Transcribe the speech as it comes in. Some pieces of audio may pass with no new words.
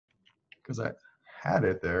because I had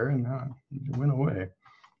it there and it went away.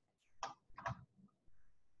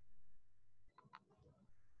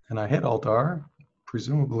 And I hit Alt-R,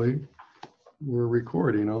 presumably we're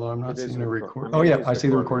recording, although I'm not seeing a record. Oh yeah, I see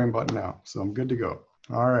the recording button now, so I'm good to go.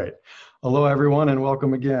 All right. Hello, everyone, and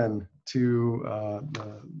welcome again to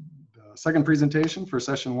the second presentation for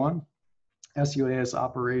session 1, sUAS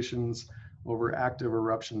operations over active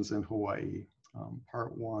eruptions in Hawaii.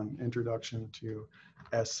 Part 1, introduction to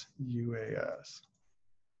sUAS.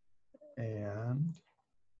 And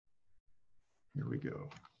here we go.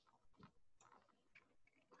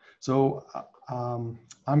 So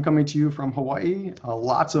I'm coming to you from Hawaii.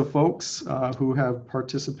 Lots of folks who have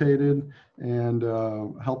participated and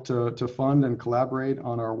helped to fund and collaborate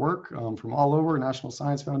on our work from all over, National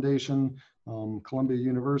Science Foundation, Columbia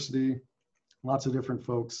University, lots of different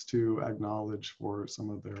folks to acknowledge for some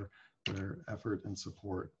of their effort and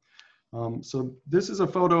support. So this is a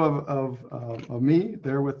photo of me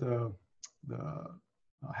there with the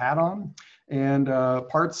hat on and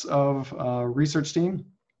parts of research team.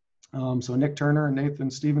 So Nick Turner and Nathan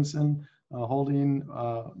Stevenson holding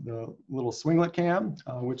the little swinglet cam,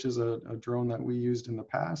 which is a drone that we used in the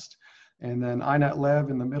past. And then Inet Lev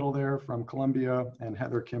in the middle there from Columbia and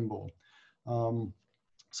Heather Kimball.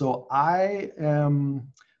 So I am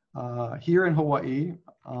here in Hawaii.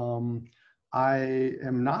 I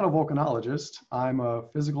am not a volcanologist. I'm a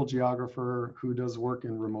physical geographer who does work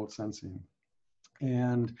in remote sensing.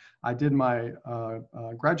 And I did my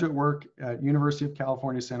graduate work at University of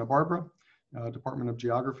California, Santa Barbara, Department of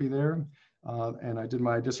Geography there. And I did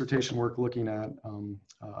my dissertation work looking at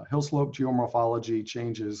hill slope geomorphology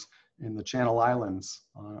changes in the Channel Islands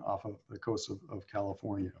off of the coast of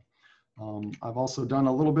California. I've also done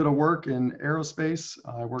a little bit of work in aerospace.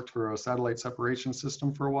 I worked for a satellite separation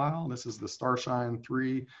system for a while. This is the Starshine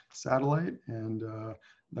 3 satellite, and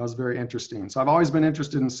that was very interesting. So I've always been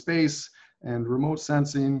interested in space and remote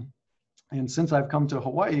sensing. And since I've come to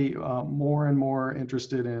Hawaii, more and more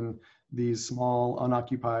interested in these small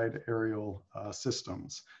unoccupied aerial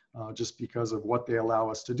systems, just because of what they allow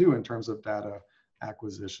us to do in terms of data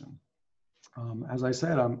acquisition. As I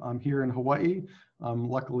said, I'm here in Hawaii. I'm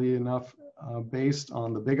luckily enough based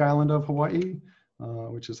on the Big Island of Hawaii,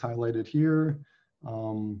 which is highlighted here.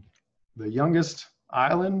 The youngest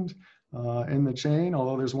island in the chain,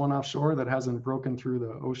 although there's one offshore that hasn't broken through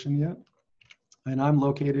the ocean yet. And I'm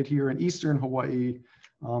located here in eastern Hawaii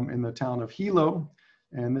in the town of Hilo.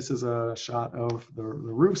 And this is a shot of the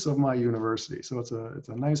roofs of my university. So it's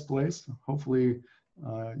a nice place. Hopefully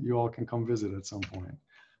you all can come visit at some point.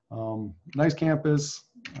 Nice campus,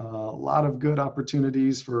 a lot of good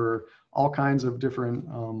opportunities for all kinds of different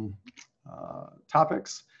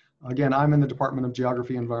topics. Again, I'm in the Department of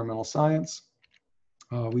Geography and Environmental Science.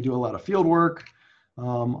 We do a lot of field work.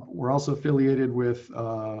 We're also affiliated with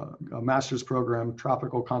a master's program,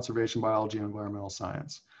 Tropical Conservation Biology and Environmental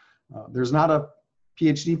Science. There's not a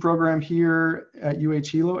PhD program here at UH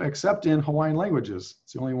Hilo except in Hawaiian languages.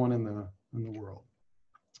 It's the only one in the world.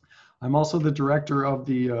 I'm also the director of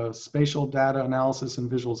the Spatial Data Analysis and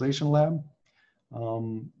Visualization Lab.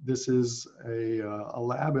 This is a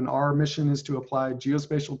lab, and our mission is to apply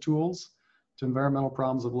geospatial tools to environmental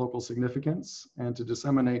problems of local significance and to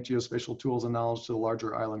disseminate geospatial tools and knowledge to the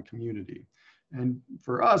larger island community. And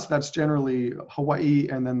for us, that's generally Hawaii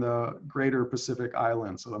and then the greater Pacific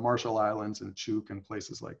Islands, so the Marshall Islands and Chuuk and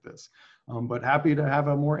places like this. But happy to have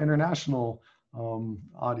a more international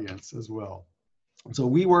audience as well. So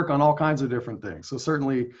we work on all kinds of different things. So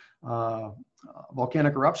certainly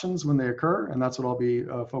volcanic eruptions when they occur, and that's what I'll be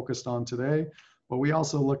focused on today. But we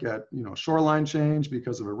also look at, shoreline change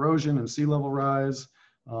because of erosion and sea level rise.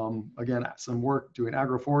 Again, some work doing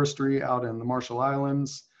agroforestry out in the Marshall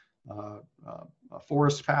Islands,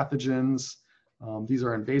 forest pathogens. These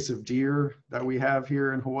are invasive deer that we have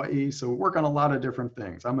here in Hawaii. So we work on a lot of different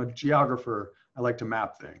things. I'm a geographer. I like to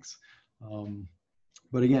map things.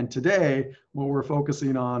 But again, today, what we're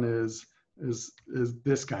focusing on is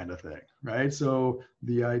this kind of thing, right? So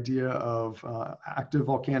the idea of active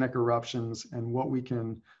volcanic eruptions and what we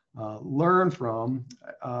can learn from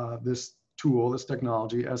this tool, this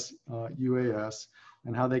technology, sUAS,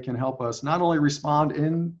 and how they can help us not only respond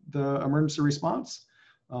in the emergency response,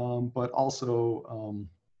 but also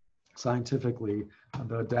scientifically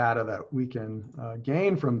the data that we can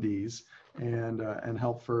gain from these and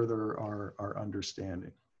help further our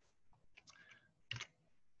understanding.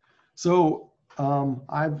 So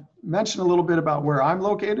I've mentioned a little bit about where I'm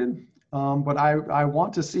located, but I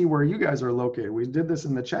want to see where you guys are located. We did this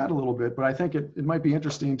in the chat a little bit, but I think it might be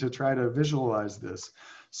interesting to try to visualize this.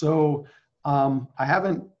 So I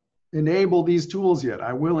haven't enable these tools yet.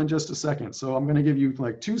 I will in just a second. So I'm going to give you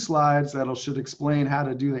like 2 slides that should explain how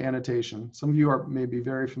to do the annotation. Some of you are maybe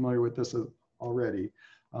very familiar with this already.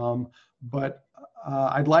 But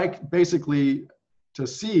I'd like basically to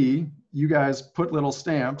see you guys put little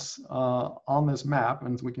stamps on this map,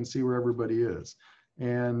 and we can see where everybody is.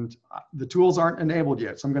 And the tools aren't enabled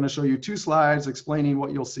yet. So I'm going to show you 2 slides explaining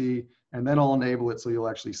what you'll see, and then I'll enable it so you'll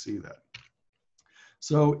actually see that.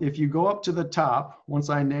 So if you go up to the top, once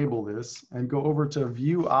I enable this, and go over to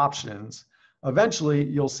View Options, eventually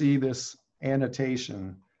you'll see this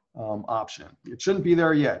annotation option. It shouldn't be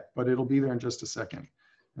there yet, but it'll be there in just a second.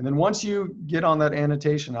 And then once you get on that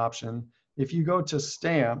annotation option, if you go to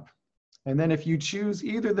Stamp, and then if you choose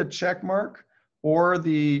either the check mark or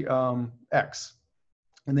the X,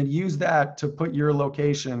 and then use that to put your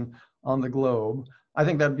location on the globe, I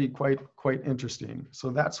think that'd be quite interesting. So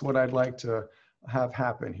that's what I'd like to have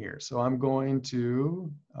happen here. So I'm going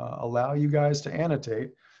to allow you guys to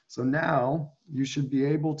annotate. So now you should be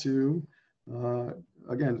able to,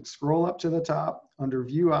 again, scroll up to the top under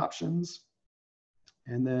View Options,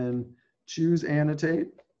 and then choose Annotate,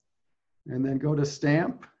 and then go to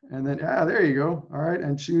Stamp, and then, there you go. All right,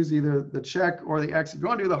 and choose either the check or the X. If you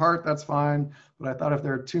want to do the heart, that's fine. But I thought if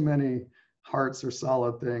there are too many hearts or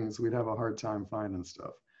solid things, we'd have a hard time finding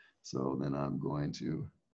stuff. So then I'm going to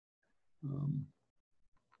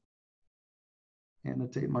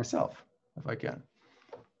annotate myself if I can.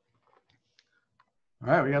 All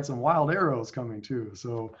right, we got some wild arrows coming too.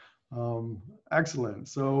 So excellent.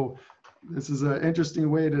 So this is an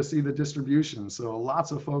interesting way to see the distribution. So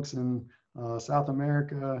lots of folks in South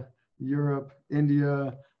America, Europe,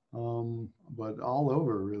 India, but all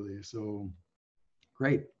over really. So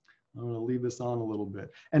great. I'm going to leave this on a little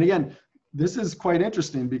bit. And again, this is quite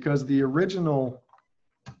interesting because the original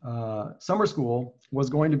summer school was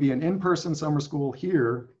going to be an in-person summer school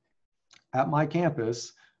here at my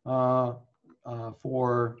campus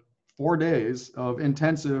for 4 days of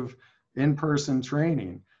intensive in-person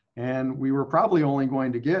training. And we were probably only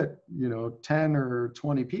going to get, 10 or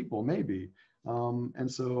 20 people maybe.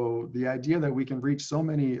 And so the idea that we can reach so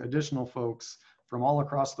many additional folks from all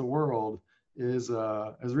across the world is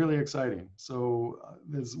really exciting. So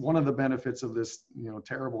there's one of the benefits of this,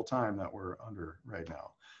 terrible time that we're under right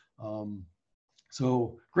now.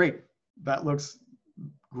 So great, that looks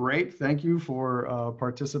great. Thank you for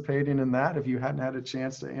participating in that. If you hadn't had a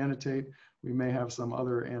chance to annotate, we may have some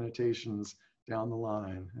other annotations down the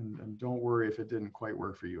line. And don't worry if it didn't quite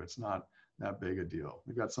work for you. It's not that big a deal.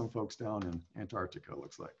 We've got some folks down in Antarctica,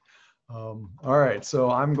 looks like. All right,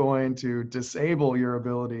 so I'm going to disable your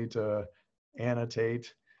ability to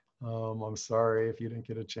annotate. I'm sorry if you didn't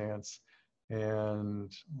get a chance.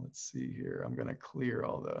 And let's see here. I'm going to clear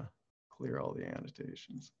all the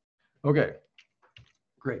annotations. Okay,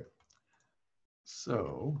 great.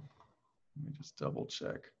 So let me just double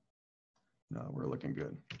check. No, we're looking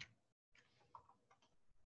good.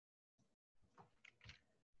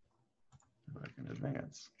 If I can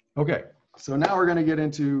advance. Okay, so now we're going to get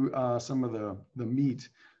into some of the meat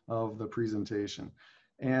of the presentation.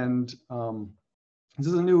 And this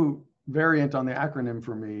is a new variant on the acronym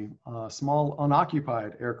for me, Small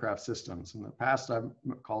Unoccupied Aircraft Systems. In the past, I've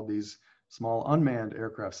called these Small Unmanned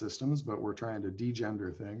Aircraft Systems, but we're trying to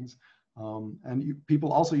degender things. And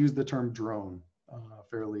people also use the term drone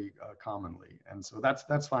fairly commonly. And so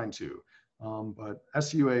that's fine too. But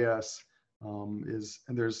sUAS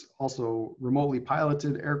and there's also remotely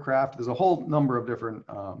piloted aircraft. There's a whole number of different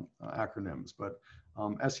acronyms, but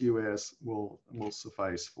sUAS will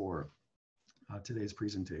suffice for today's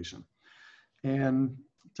presentation. And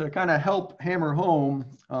to kind of help hammer home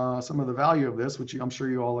some of the value of this, which I'm sure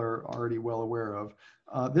you all are already well aware of,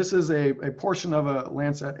 this is a portion of a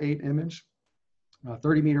Landsat 8 image,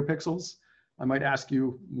 30 meter pixels. I might ask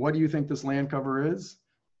you, what do you think this land cover is?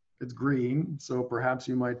 It's green, so perhaps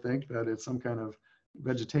you might think that it's some kind of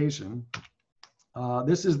vegetation.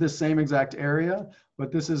 This is the same exact area,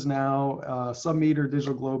 but this is now sub-meter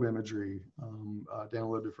digital globe imagery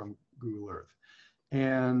downloaded from Google Earth.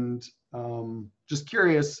 And just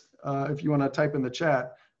curious if you want to type in the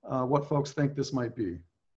chat what folks think this might be.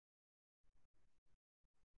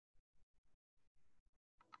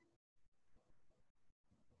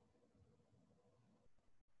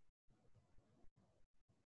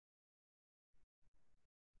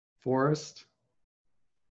 Forest.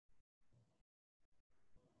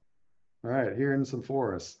 All right, here in some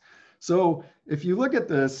forests. So if you look at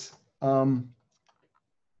this,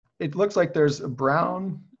 it looks like there's a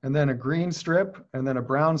brown and then a green strip and then a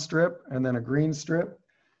brown strip and then a green strip.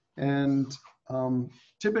 And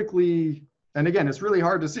typically and again, it's really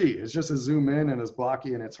hard to see. It's just a zoom in and it's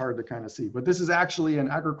blocky and it's hard to kind of see. But this is actually an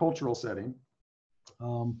agricultural setting.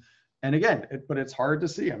 And again, but it's hard to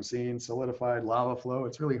see. I'm seeing solidified lava flow.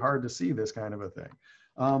 It's really hard to see this kind of a thing.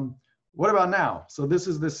 What about now? So this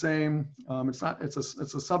is the same, it's a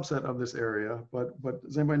subset of this area, but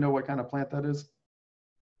does anybody know what kind of plant that is?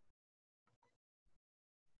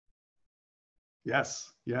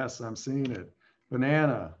 Yes, yes, I'm seeing it.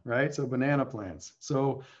 Banana, right? So banana plants.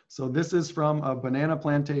 So this is from a banana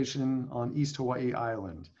plantation on East Hawaii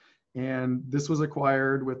Island. And this was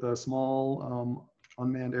acquired with a small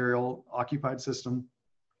unmanned aerial occupied system.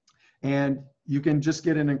 And you can just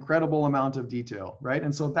get an incredible amount of detail, right?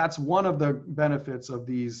 And so that's one of the benefits of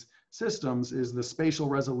these systems is the spatial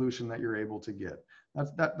resolution that you're able to get.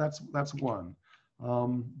 That's one.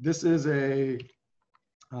 This is a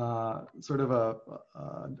sort of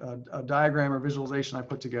a diagram or visualization I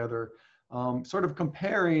put together, sort of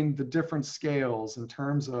comparing the different scales in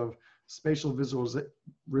terms of spatial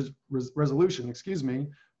resolution, excuse me,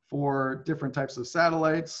 for different types of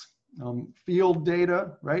satellites, field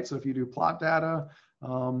data, right? So if you do plot data,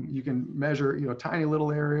 you can measure, tiny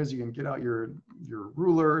little areas. You can get out your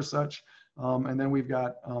ruler or such, and then we've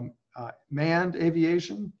got manned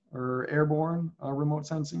aviation or airborne remote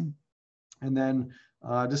sensing, and then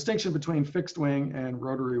distinction between fixed wing and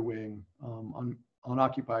rotary wing on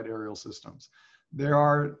unoccupied aerial systems. There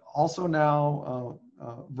are also now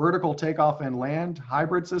vertical takeoff and land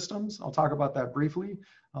hybrid systems. I'll talk about that briefly,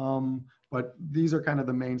 but these are kind of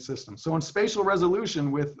the main systems. So in spatial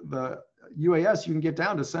resolution with the UAS, you can get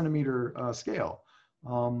down to centimeter scale.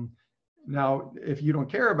 Now, if you don't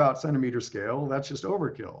care about centimeter scale, that's just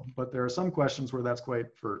overkill. But there are some questions where that's quite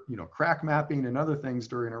for, crack mapping and other things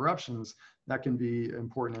during eruptions, that can be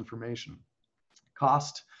important information.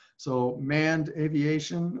 Cost. So manned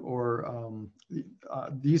aviation or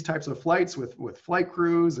these types of flights with flight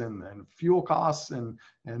crews and fuel costs and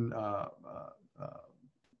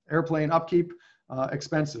airplane upkeep,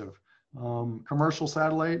 expensive. Commercial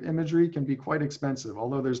satellite imagery can be quite expensive,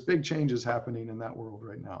 although there's big changes happening in that world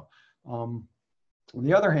right now. On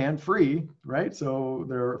the other hand, free, right? So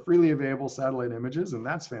there are freely available satellite images, and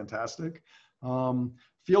that's fantastic.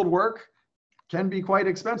 Field work can be quite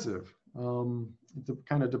expensive. It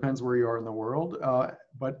kind of depends where you are in the world,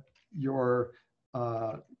 but your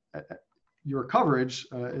coverage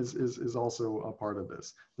is also a part of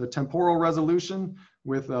this. The temporal resolution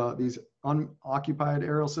with these unoccupied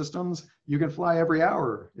aerial systems, you can fly every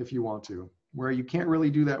hour if you want to, where you can't really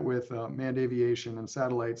do that with manned aviation, and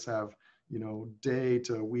satellites have, day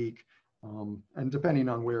to week, and depending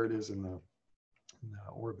on where it is in the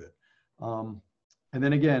orbit. And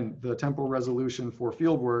then again, the temporal resolution for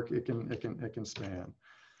field work, it can span.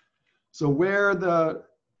 So where the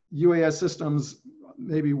UAS systems,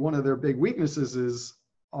 maybe one of their big weaknesses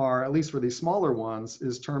are, at least for these smaller ones,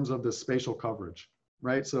 is terms of the spatial coverage,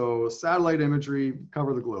 right? So satellite imagery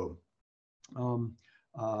cover the globe.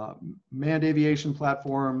 Manned aviation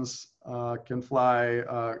platforms can fly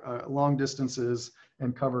long distances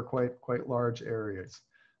and cover quite large areas.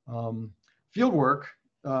 Field work,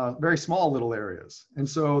 very small little areas. And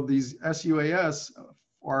so these sUAS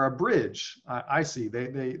are a bridge, I see.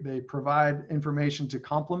 They provide information to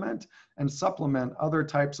complement and supplement other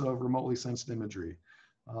types of remotely sensed imagery.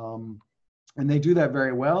 And they do that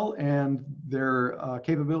very well, and their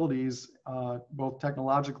capabilities, both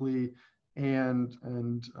technologically and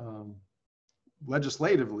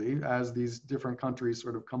legislatively, as these different countries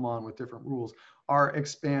sort of come on with different rules, are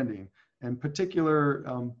expanding. And particular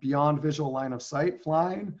beyond visual line of sight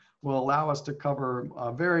flying will allow us to cover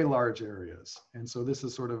very large areas. And so this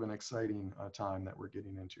is sort of an exciting time that we're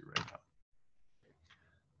getting into right now.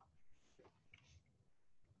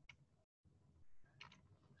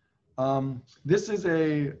 This is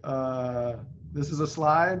a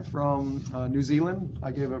slide from New Zealand.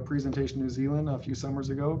 I gave a presentation in New Zealand a few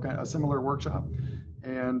summers ago, a similar workshop.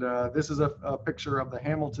 And this is a picture of the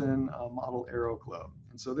Hamilton Model Aero Club.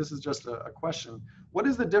 And so this is just a question. What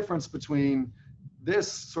is the difference between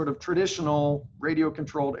this sort of traditional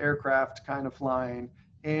radio-controlled aircraft kind of flying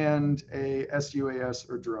and a sUAS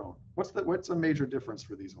or drone? What's a major difference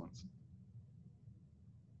for these ones?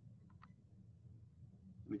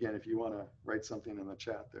 And again, if you want to write something in the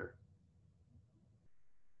chat there.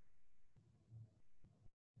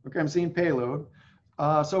 Okay, I'm seeing payload.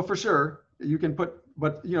 So for sure, you can put,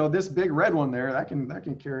 but this big red one there, that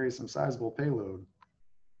can carry some sizable payload.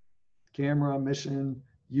 Camera, mission,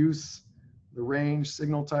 use, the range,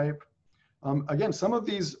 signal type. Again, some of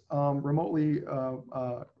these remotely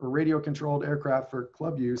or radio-controlled aircraft for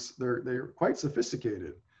club use, they're quite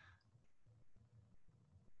sophisticated.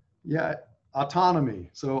 Yeah, Autonomy,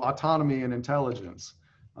 so autonomy and intelligence.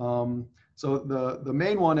 So the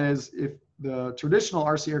main one is if the traditional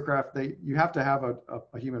RC aircraft, you have to have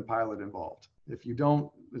a human pilot involved. If you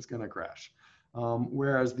don't, it's going to crash.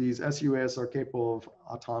 Whereas these sUAS are capable of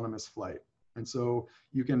autonomous flight. And so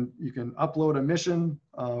you can upload a mission,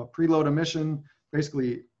 preload a mission,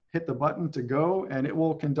 basically hit the button to go, and it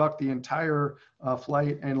will conduct the entire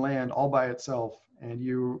flight and land all by itself. And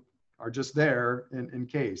you are just there in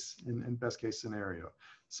best case scenario.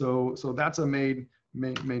 So that's a main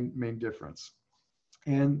difference.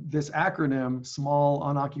 And this acronym, Small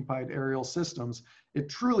Unoccupied Aerial Systems, it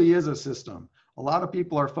truly is a system. A lot of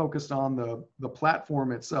people are focused on the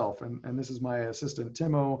platform itself. And this is my assistant,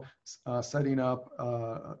 Timo, setting up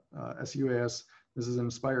sUAS. This is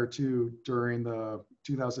Inspire 2 during the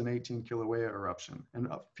 2018 Kilauea eruption. And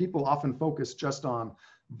people often focus just on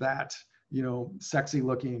that, sexy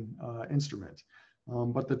looking instrument.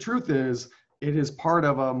 But the truth is, it is part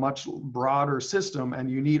of a much broader system,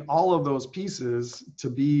 and you need all of those pieces to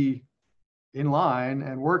be in line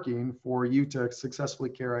and working for you to successfully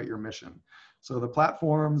carry out your mission. So the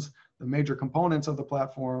platforms, the major components of the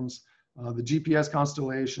platforms, the GPS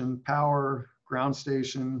constellation, power, ground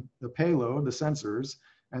station, the payload, the sensors,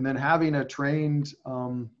 and then having a trained,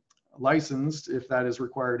 licensed, if that is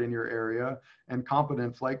required in your area, and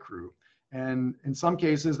competent flight crew. And in some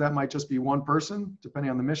cases, that might just be one person,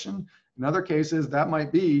 depending on the mission. In other cases, that might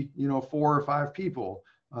be, 4 or 5 people,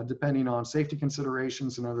 depending on safety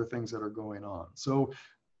considerations and other things that are going on. So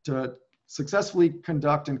to successfully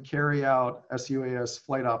conduct and carry out sUAS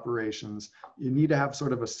flight operations, you need to have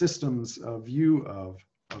sort of a systems view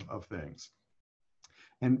of things.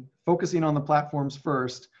 And focusing on the platforms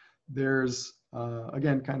first, there's,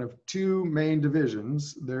 again, kind of 2 main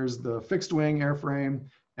divisions. There's the fixed wing airframe,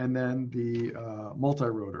 and then the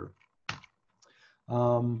multi-rotor.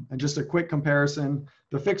 And just a quick comparison,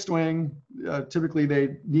 the fixed wing, typically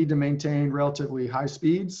they need to maintain relatively high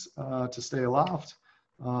speeds to stay aloft.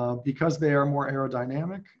 Because they are more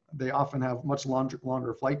aerodynamic, they often have much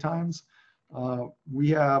longer flight times. We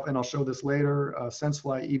have, and I'll show this later,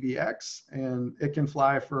 SenseFly EVX, and it can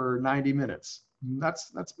fly for 90 minutes.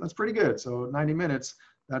 That's pretty good. So 90 minutes,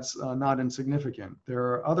 that's not insignificant. There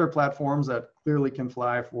are other platforms that clearly can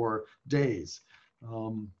fly for days,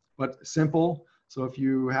 but simple. So if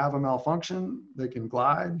you have a malfunction, they can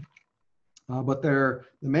glide. But the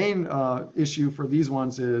main issue for these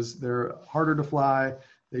ones is they're harder to fly.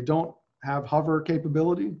 They don't have hover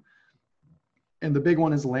capability. And the big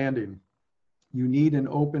one is landing. You need an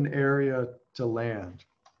open area to land.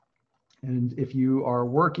 And if you are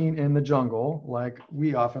working in the jungle, like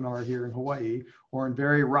we often are here in Hawaii, or in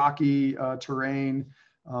very rocky terrain,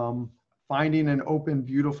 finding an open,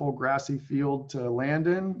 beautiful, grassy field to land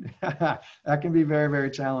in, that can be very,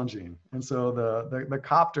 very challenging. And so the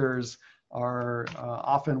copters are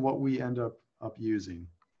often what we end up using.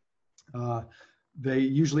 They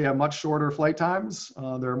usually have much shorter flight times.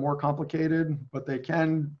 They're more complicated, but they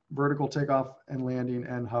can vertical takeoff and landing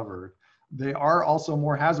and hover. They are also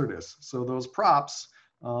more hazardous. So those props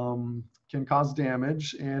can cause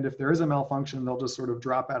damage. And if there is a malfunction, they'll just sort of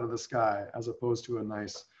drop out of the sky as opposed to a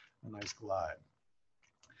nice glide.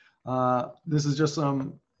 This is just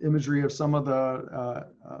some imagery of some of the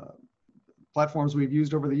platforms we've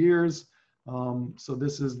used over the years. So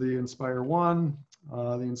this is the Inspire 1,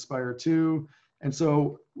 the Inspire 2. And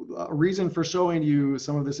so a reason for showing you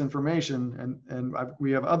some of this information, and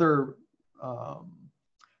we have other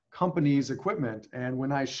companies' equipment. And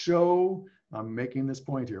when I show, I'm making this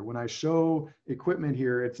point here, when I show equipment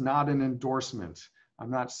here, it's not an endorsement. I'm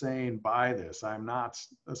not saying buy this. I'm not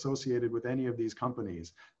associated with any of these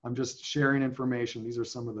companies. I'm just sharing information. These are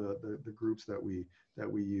some of the groups that we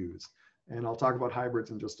use. And I'll talk about hybrids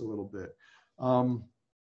in just a little bit.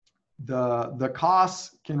 The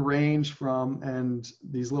costs can range from, and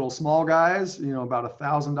these little small guys, about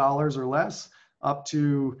 $1,000 or less, up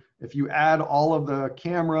to, if you add all of the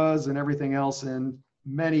cameras and everything else in,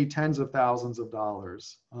 many tens of thousands of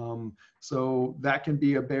dollars. So that can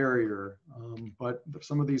be a barrier. But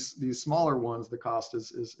some of these smaller ones, the cost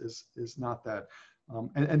is not that.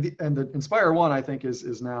 And the Inspire 1, I think,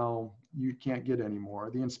 is now, you can't get anymore.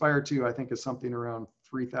 The Inspire 2, I think, is something around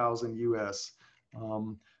 3,000 US.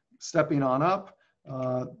 Stepping on up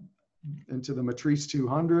into the Matrice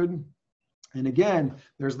 200. And again,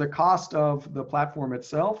 there's the cost of the platform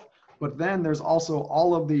itself, but then there's also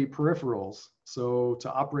all of the peripherals. So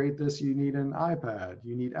to operate this, you need an iPad,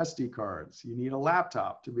 you need SD cards, you need a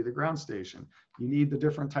laptop to be the ground station, you need the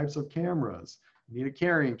different types of cameras, you need a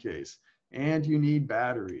carrying case, and you need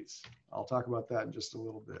batteries. I'll talk about that in just a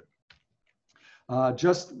little bit.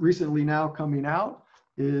 Just recently now coming out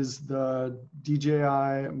is the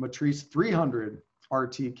DJI Matrice 300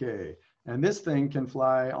 RTK. And this thing can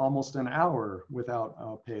fly almost an hour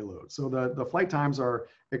without payload. So the flight times are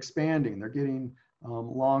expanding. They're getting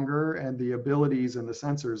longer, and the abilities and the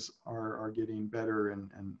sensors are getting better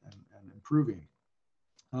and improving.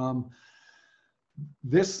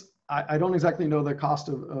 I don't exactly know the cost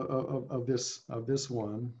of this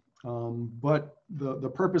one, but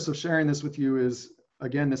the purpose of sharing this with you is,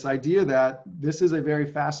 again, this idea that this is a very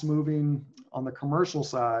fast-moving, on the commercial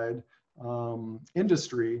side,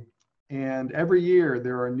 industry. And every year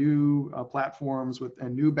there are new platforms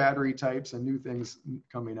and new battery types and new things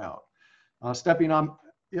coming out. Stepping on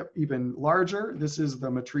even larger, this is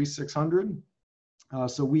the Matrice 600.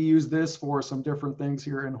 So we use this for some different things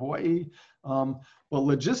here in Hawaii. But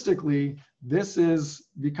logistically, this is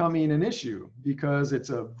becoming an issue because it's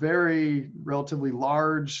a very relatively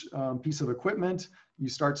large piece of equipment. You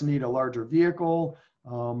start to need a larger vehicle,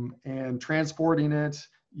 and transporting it.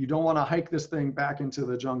 You don't want to hike this thing back into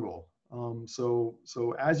the jungle.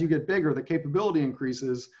 So as you get bigger, the capability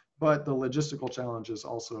increases, but the logistical challenges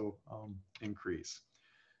also increase.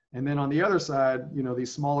 And then on the other side, you know,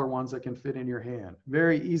 these smaller ones that can fit in your hand.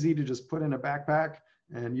 Very easy to just put in a backpack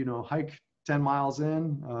and, you know, hike 10 miles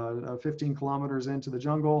in, 15 kilometers into the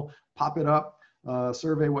jungle, pop it up,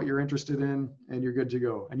 survey what you're interested in, and you're good to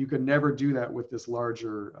go. And you could never do that with this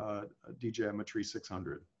larger DJI Matrice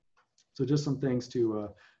 600. So just some things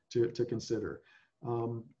to consider.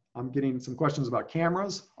 I'm getting some questions about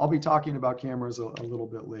cameras. I'll be talking about cameras a little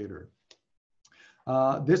bit later.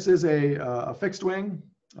 This is a fixed wing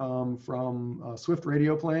from Swift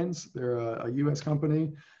Radio Planes. They're a US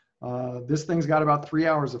company. This thing's got about 3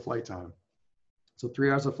 hours of flight time. So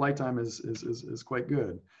 3 hours of flight time is quite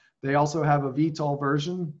good. They also have a VTOL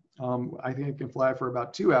version. I think it can fly for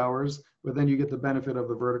about 2 hours, but then you get the benefit of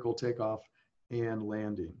the vertical takeoff and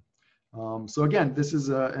landing. So again, this is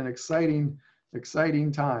an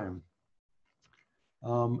exciting time.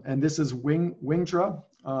 And this is Wingtra.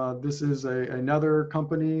 This is another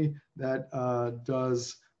company that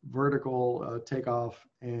does vertical takeoff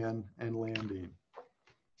and landing.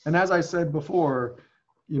 And as I said before,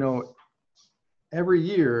 you know, every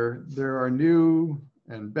year there are new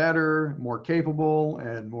and better, more capable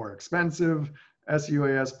and more expensive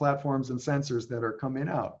sUAS platforms and sensors that are coming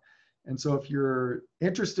out. And so if you're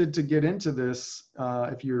interested to get into this,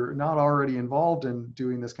 if you're not already involved in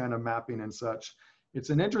doing this kind of mapping and such, it's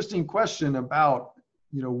an interesting question about,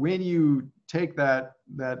 you know, when you take that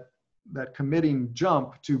committing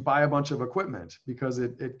jump to buy a bunch of equipment, because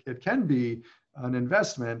it can be an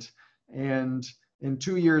investment, and in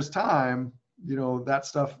 2 years' time, you know, that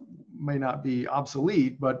stuff may not be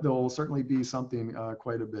obsolete, but there'll certainly be something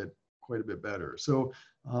quite a bit better. So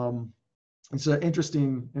it's an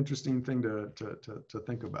interesting thing to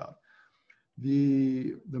think about.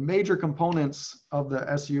 The major components of the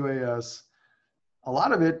sUAS, a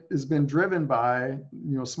lot of it has been driven by,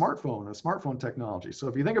 you know, smartphone technology. So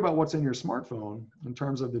if you think about what's in your smartphone in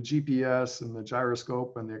terms of the GPS and the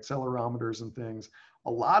gyroscope and the accelerometers and things,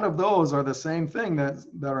 a lot of those are the same thing that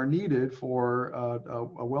are needed for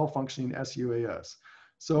a well-functioning sUAS.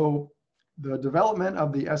 So the development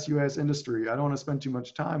of the sUAS industry, I don't want to spend too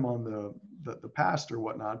much time on the past or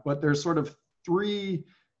whatnot, but there's sort of three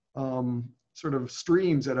sort of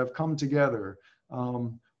streams that have come together.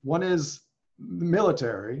 One is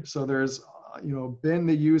military. So there's you know, been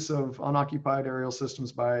the use of unoccupied aerial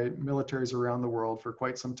systems by militaries around the world for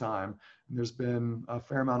quite some time. And there's been a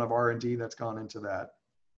fair amount of R&D that's gone into that.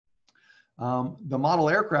 The model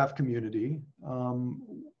aircraft community,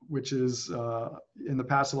 which is in the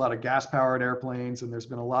past a lot of gas-powered airplanes, and there's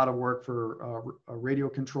been a lot of work for radio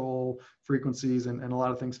control frequencies and a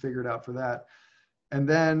lot of things figured out for that. And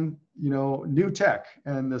then, you know, new tech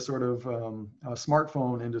and the sort of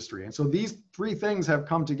smartphone industry. And so these three things have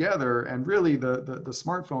come together, and really the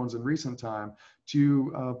smartphones in recent time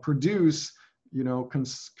to produce, you know,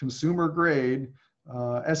 consumer grade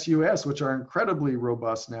sUAS, which are incredibly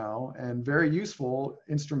robust now and very useful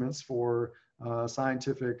instruments for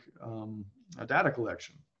scientific data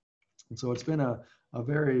collection. And so it's been a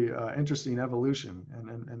very interesting evolution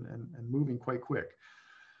and moving quite quick.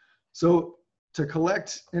 So to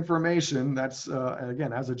collect information, that's,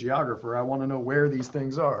 again, as a geographer, I want to know where these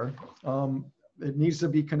things are. It needs to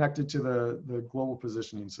be connected to the global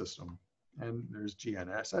positioning system. And there's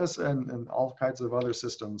GNSS and all kinds of other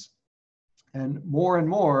systems. And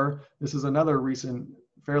more, this is another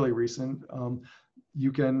fairly recent,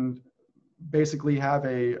 you can basically have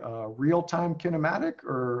a real-time kinematic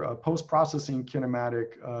or a post-processing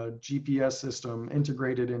kinematic GPS system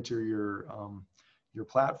integrated into your your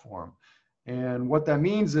platform. And what that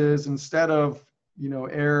means is instead of,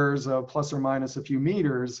 errors of plus or minus a few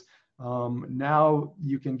meters, now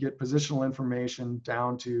you can get positional information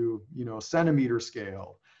down to, centimeter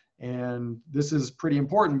scale. And this is pretty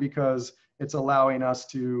important because it's allowing us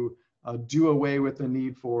to do away with the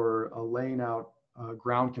need for laying out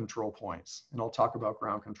ground control points. And I'll talk about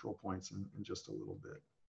ground control points in just a little bit.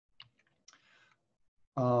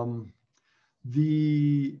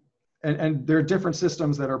 And there are different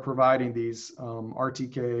systems that are providing these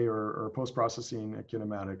RTK or post-processing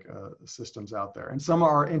kinematic systems out there. And some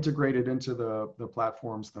are integrated into the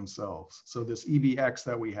platforms themselves. So this EBX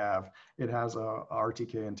that we have, it has a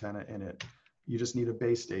RTK antenna in it. You just need a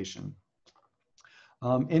base station.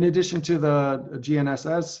 In addition to the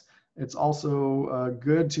GNSS, it's also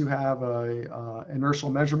good to have a inertial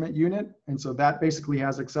measurement unit. And so that basically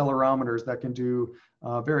has accelerometers that can do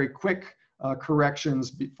very quick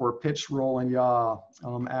corrections for pitch, roll, and yaw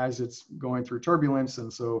as it's going through turbulence.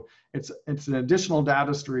 And so it's an additional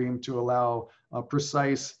data stream to allow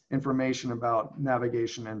precise information about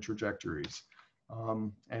navigation and trajectories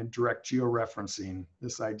and direct georeferencing,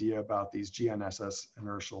 this idea about these GNSS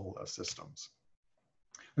inertial systems.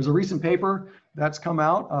 There's a recent paper that's come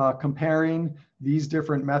out comparing these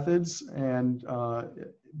different methods and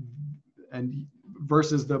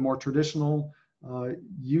versus the more traditional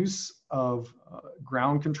use of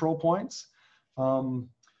ground control points.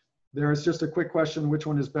 There's just a quick question, which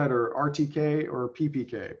one is better, RTK or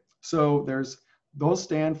PPK? So those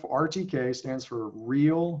stand for, RTK stands for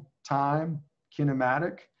real time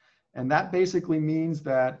kinematic. And that basically means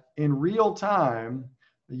that in real time,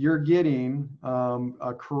 you're getting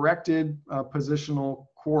corrected positional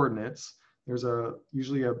coordinates. There's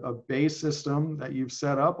usually a base system that you've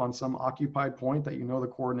set up on some occupied point that you know the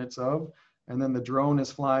coordinates of, and then the drone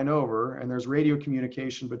is flying over, and there's radio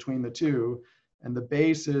communication between the two, and the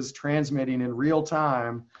base is transmitting in real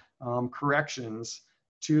time corrections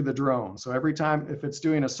to the drone. So every time, if it's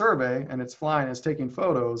doing a survey and it's flying, it's taking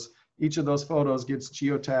photos, each of those photos gets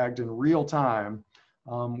geotagged in real time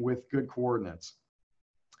with good coordinates.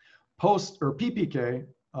 PPK,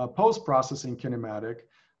 post-processing kinematic,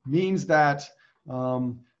 means that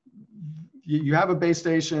you have a base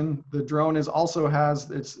station, the drone also has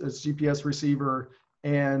its GPS receiver,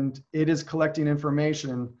 and it is collecting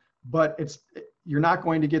information, but you're not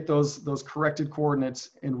going to get those corrected coordinates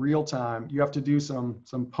in real time. You have to do some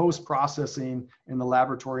post-processing in the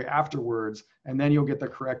laboratory afterwards, and then you'll get the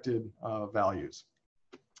corrected values.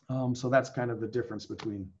 So that's kind of the difference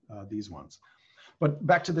between these ones. But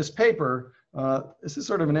back to this paper, this is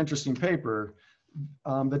sort of an interesting paper.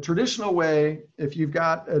 The traditional way, if you've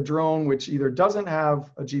got a drone which either doesn't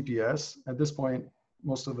have a GPS, at this point,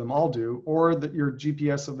 most of them all do, or that your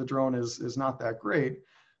GPS of the drone is not that great,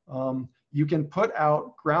 you can put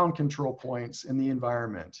out ground control points in the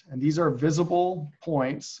environment. And these are visible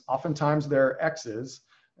points. Oftentimes they're X's,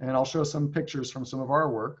 and I'll show some pictures from some of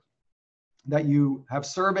our work that you have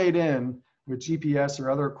surveyed in with GPS or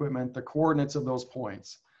other equipment, the coordinates of those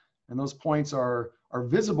points. And those points are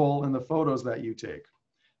visible in the photos that you take.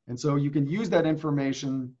 And so you can use that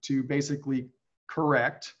information to basically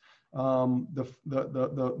correct the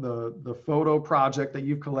photo project that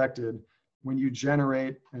you've collected when you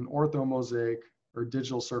generate an orthomosaic or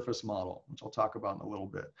digital surface model, which I'll talk about in a little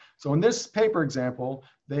bit. So in this paper example,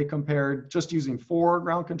 they compared just using 4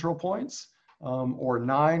 ground control points or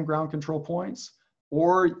 9 ground control points,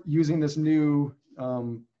 or using this new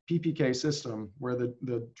PPK system where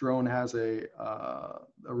the drone has a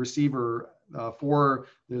receiver for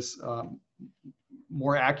this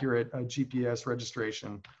more accurate GPS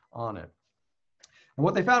registration on it. And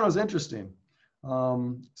what they found was interesting.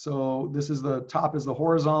 So this is the top is the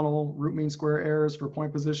horizontal root mean square errors for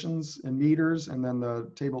point positions in meters, and then the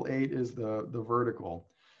table 8 is the vertical.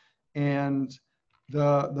 And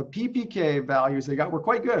the PPK values they got were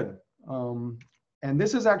quite good. And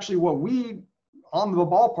this is actually what we, on the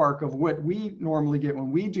ballpark of what we normally get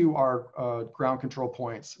when we do our ground control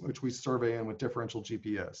points, which we survey in with differential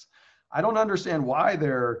GPS. I don't understand why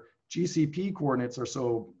their GCP coordinates are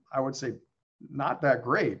so, I would say, not that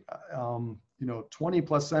great. 20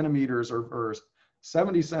 plus centimeters or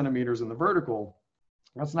 70 centimeters in the vertical,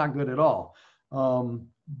 that's not good at all.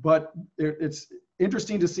 But it's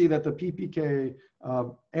interesting to see that the PPK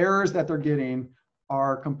errors that they're getting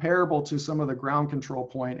are comparable to some of the ground control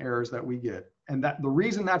point errors that we get. And that the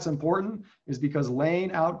reason that's important is because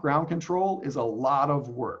laying out ground control is a lot of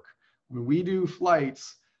work. When we do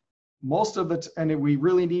flights, most of and we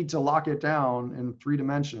really need to lock it down in 3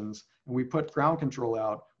 dimensions, and we put ground control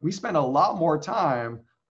out, we spend a lot more time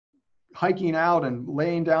hiking out and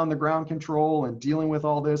laying down the ground control and dealing with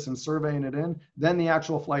all this and surveying it in, than the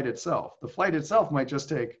actual flight itself. The flight itself might just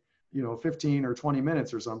take, 15 or 20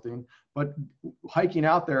 minutes or something, but hiking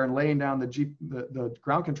out there and laying down the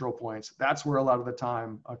ground control points, that's where a lot of the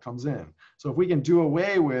time comes in. So if we can do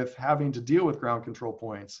away with having to deal with ground control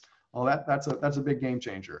points, well, that's a big game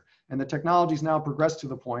changer. And the technology's now progressed to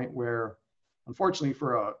the point where, unfortunately,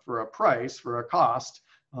 for a price, for a cost,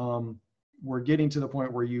 we're getting to the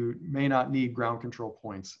point where you may not need ground control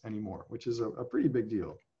points anymore, which is a pretty big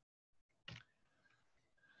deal.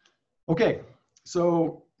 Okay,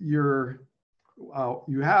 so you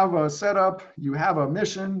have a setup, you have a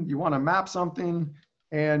mission, you want to map something,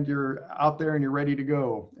 and you're out there and you're ready to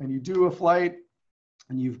go. And you do a flight,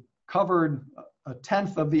 and you've covered a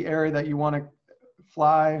tenth of the area that you want to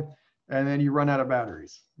fly, and then you run out of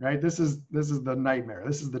batteries, right? This is the nightmare.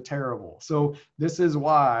 This is the terrible. So this is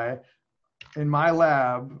why in my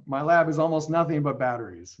lab is almost nothing but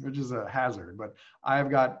batteries, which is a hazard, but I've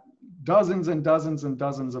got dozens and dozens and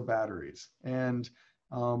dozens of batteries. And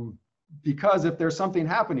because if there's something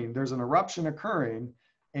happening, there's an eruption occurring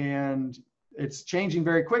and it's changing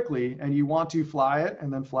very quickly, and you want to fly it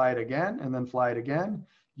and then fly it again and then fly it again,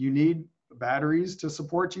 you need batteries to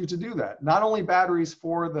support you to do that. Not only batteries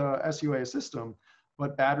for the sUAS system,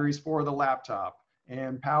 but batteries for the laptop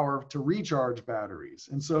and power to recharge batteries.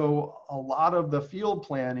 And so a lot of the field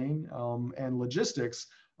planning and logistics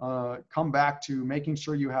come back to making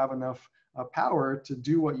sure you have enough power to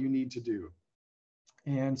do what you need to do.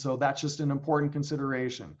 And so that's just an important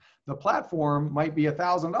consideration. The platform might be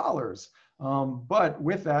 $1,000, but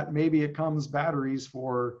with that, maybe it comes batteries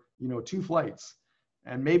for 2 flights.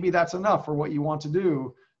 And maybe that's enough for what you want to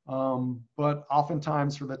do. But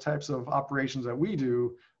oftentimes for the types of operations that we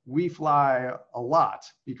do, we fly a lot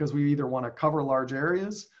because we either want to cover large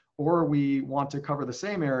areas or we want to cover the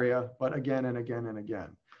same area, but again and again and again.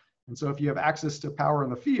 And so if you have access to power in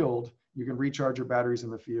the field, you can recharge your batteries in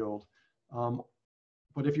the field.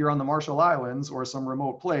 But if you're on the Marshall Islands or some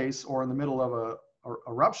remote place or in the middle of a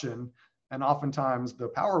eruption, and oftentimes the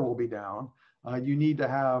power will be down, you need to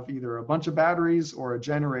have either a bunch of batteries or a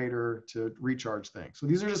generator to recharge things. So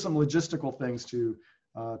these are just some logistical things to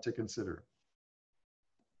consider.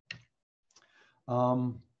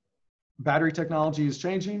 Battery technology is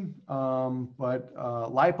changing, but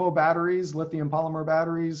LiPo batteries, lithium polymer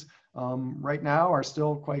batteries, right now are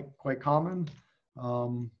still quite common.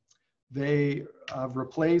 They have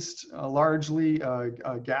replaced largely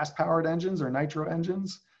gas-powered engines or nitro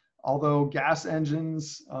engines, although gas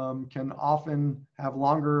engines can often have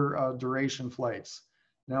longer duration flights.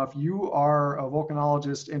 Now, if you are a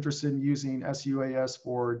volcanologist interested in using sUAS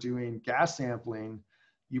for doing gas sampling,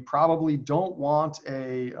 you probably don't want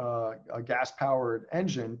a gas-powered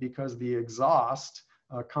engine because the exhaust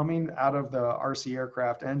coming out of the RC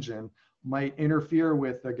aircraft engine might interfere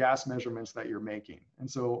with the gas measurements that you're making. And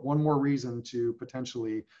so one more reason to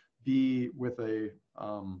potentially be with a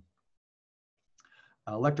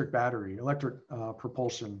electric battery, electric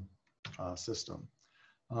propulsion system.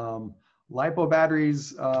 LiPo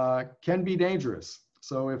batteries can be dangerous.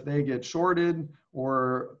 So if they get shorted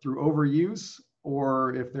or through overuse,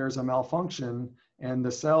 or if there's a malfunction and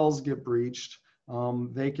the cells get breached,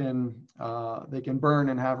 they can burn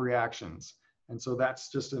and have reactions. And so that's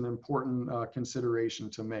just an important consideration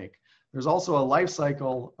to make. There's also a life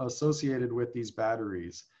cycle associated with these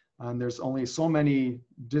batteries. And there's only so many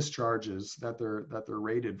discharges that they're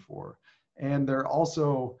rated for. And they're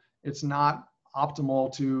also, it's not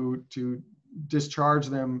optimal to discharge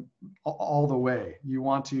them all the way. You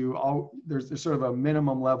want to, there's sort of a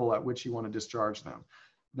minimum level at which you want to discharge them.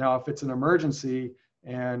 Now, if it's an emergency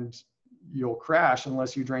and you'll crash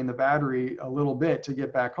unless you drain the battery a little bit to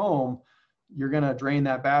get back home, you're going to drain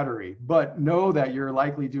that battery. But know that you're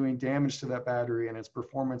likely doing damage to that battery and its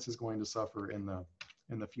performance is going to suffer in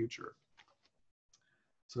the future.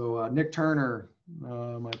 So Nick Turner,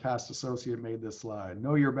 my past associate, made this slide.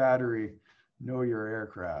 Know your battery, know your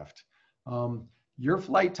aircraft. Your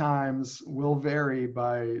flight times will vary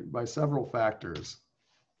by several factors.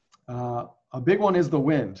 A big one is the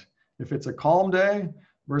wind. If it's a calm day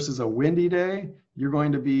versus a windy day, you're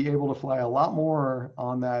going to be able to fly a lot more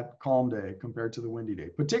on that calm day compared to the windy day,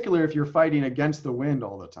 particularly if you're fighting against the wind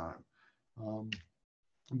all the time.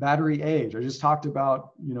 Battery age, I just talked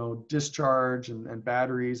about, discharge and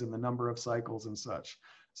batteries and the number of cycles and such.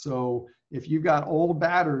 So if you've got old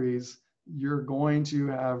batteries, you're going to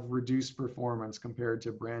have reduced performance compared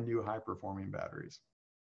to brand new high performing batteries.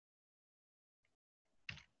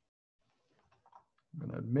 I'm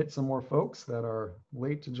going to admit some more folks that are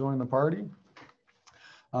late to join the party.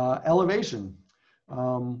 Elevation.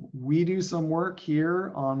 We do some work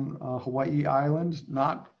here on Hawaii Island,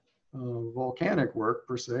 not volcanic work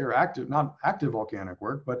per se, or not active volcanic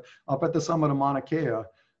work, but up at the summit of Mauna Kea,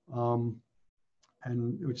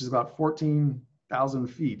 and which is about 14,000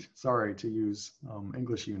 feet. Sorry to use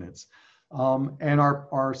English units. And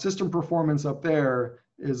our system performance up there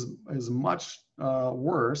is much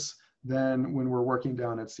worse than when we're working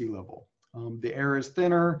down at sea level. The air is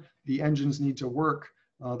thinner, the engines need to work,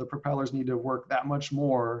 the propellers need to work that much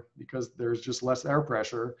more because there's just less air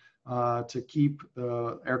pressure to keep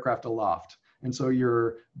the aircraft aloft. And so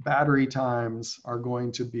your battery times are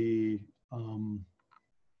going to be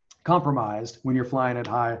compromised when you're flying at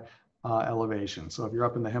high elevation. So if you're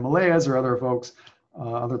up in the Himalayas or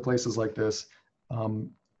other places like this,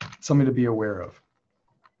 something to be aware of.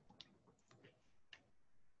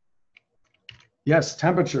 Yes,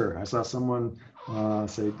 temperature. I saw someone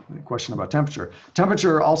say a question about temperature.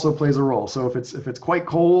 Temperature also plays a role. So if it's quite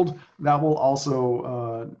cold, that will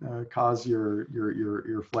also cause your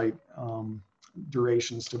flight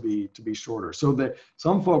durations to be shorter. So that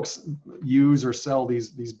some folks use or sell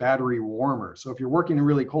these battery warmers. So if you're working in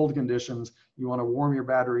really cold conditions, you want to warm your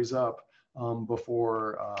batteries up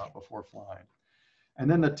before flying. And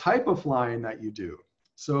then the type of flying that you do.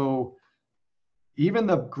 So even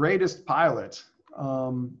the greatest pilot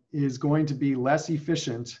is going to be less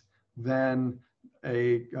efficient than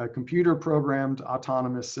a computer programmed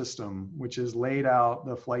autonomous system, which has laid out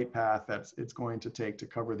the flight path that it's going to take to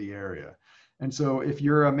cover the area. And so if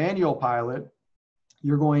you're a manual pilot,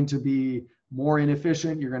 you're going to be more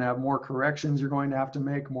inefficient. You're going to have more corrections. You're going to have to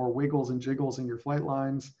make more wiggles and jiggles in your flight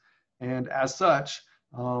lines. And as such,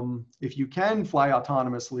 if you can fly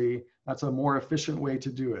autonomously, that's a more efficient way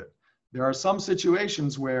to do it. There are some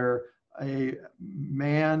situations where a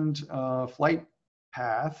manned flight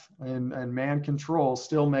path and manned control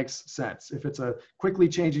still makes sense. If it's a quickly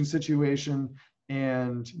changing situation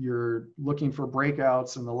and you're looking for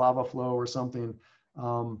breakouts in the lava flow or something,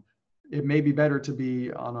 it may be better to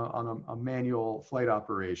be on a manual flight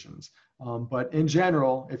operations. But in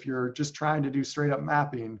general, if you're just trying to do straight up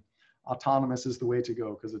mapping, autonomous is the way to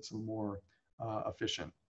go because it's more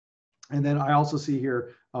efficient. And then I also see here,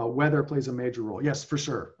 weather plays a major role. Yes, for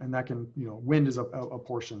sure. And that can, wind is a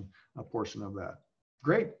portion of that.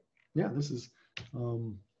 Great. Yeah, this is,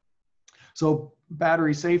 so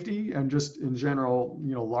battery safety and just in general,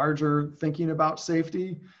 larger thinking about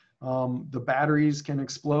safety. The batteries can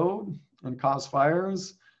explode and cause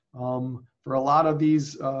fires. For a lot of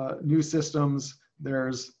these new systems,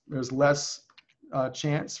 there's less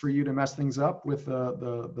chance for you to mess things up with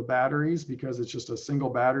the batteries because it's just a single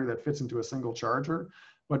battery that fits into a single charger.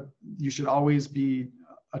 But you should always be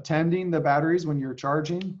attending the batteries when you're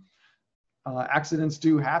charging. Accidents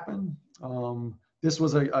do happen. This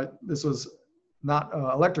was not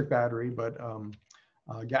electric battery, but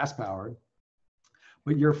gas powered.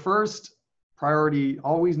 But your first priority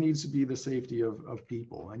always needs to be the safety of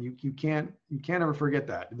people, and you can't ever forget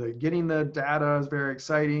that. Getting the data is very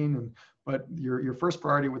exciting, but your first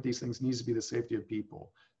priority with these things needs to be the safety of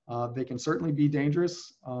people. They can certainly be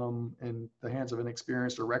dangerous in the hands of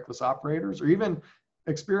inexperienced or reckless operators, or even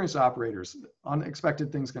experienced operators.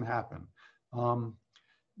 Unexpected things can happen.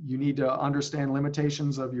 You need to understand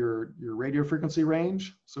limitations of your radio frequency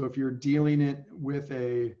range. So if you're dealing it with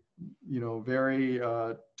a very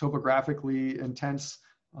topographically intense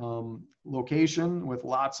location with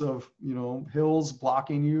lots of hills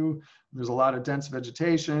blocking you, there's a lot of dense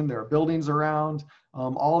vegetation, there are buildings around,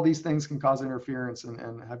 all of these things can cause interference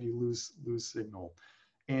and have you lose signal.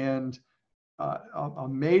 And a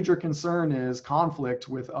major concern is conflict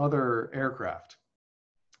with other aircraft.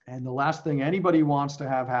 And the last thing anybody wants to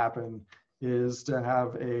have happen is to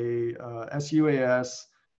have a sUAS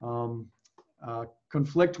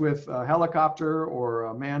conflict with a helicopter or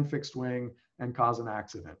a manned fixed wing and cause an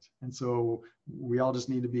accident. And so we all just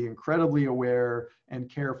need to be incredibly aware and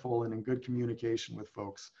careful and in good communication with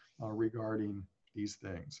folks regarding these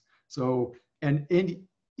things. So, and in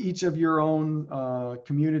each of your own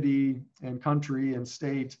community and country and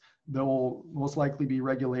state, there will most likely be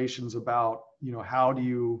regulations about, how do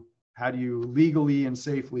you legally and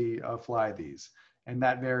safely fly these? And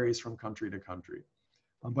that varies from country to country.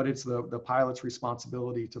 But it's the pilot's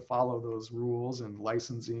responsibility to follow those rules and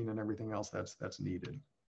licensing and everything else that's needed.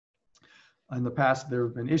 In the past, there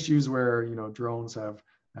have been issues where drones have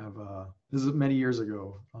this is many years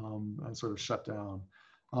ago, and sort of shut down.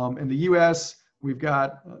 In the U.S., we've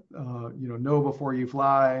got know before you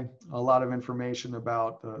fly, a lot of information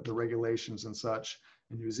about the regulations and such.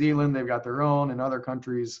 In New Zealand, they've got their own. In other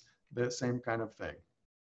countries, the same kind of thing.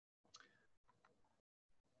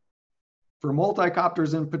 For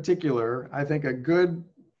multi-copters in particular, I think a good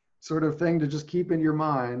sort of thing to just keep in your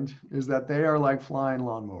mind is that they are like flying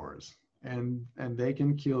lawnmowers, and they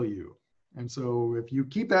can kill you. And so if you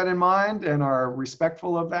keep that in mind and are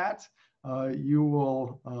respectful of that, you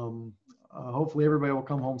will, hopefully everybody will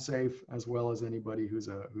come home safe, as well as anybody who's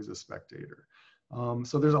a spectator.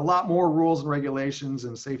 So there's a lot more rules and regulations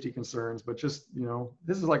and safety concerns, but just, you know,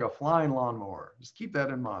 this is like a flying lawnmower. Just keep that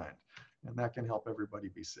in mind, and that can help everybody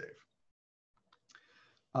be safe.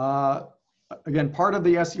 Again, part of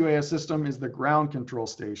the sUAS system is the ground control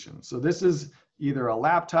station. So this is either a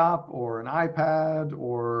laptop or an iPad,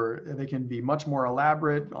 or they can be much more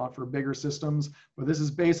elaborate for bigger systems. But this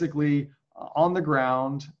is basically on the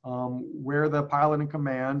ground where the pilot in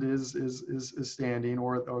command is standing,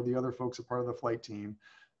 or the other folks are part of the flight team.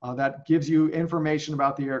 That gives you information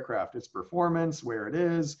about the aircraft, its performance, where it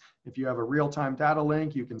is. If you have a real-time data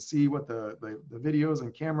link, you can see what the videos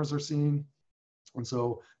and cameras are seeing. And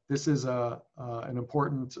so this is an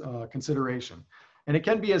important consideration. And it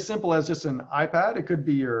can be as simple as just an iPad. It could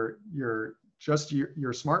be your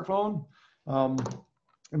smartphone.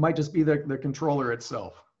 It might just be the controller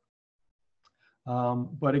itself.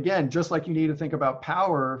 But again, just like you need to think about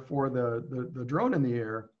power for the drone in the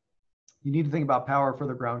air, you need to think about power for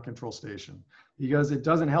the ground control station, because it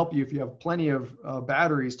doesn't help you if you have plenty of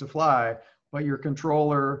batteries to fly, but your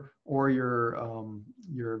controller or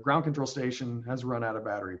your ground control station has run out of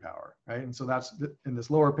battery power, right? And so that's in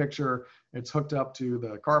this lower picture, it's hooked up to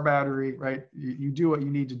the car battery, right? You do what you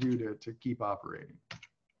need to do to keep operating.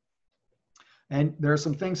 And there are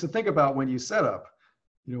some things to think about when you set up.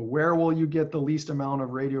 You know, where will you get the least amount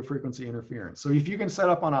of radio frequency interference? So if you can set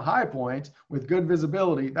up on a high point with good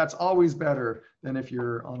visibility, that's always better than if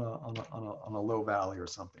you're on a low valley or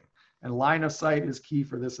something. And line of sight is key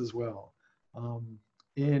for this as well.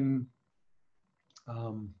 In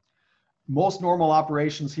most normal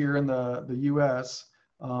operations here in the US,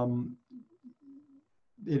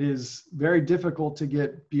 it is very difficult to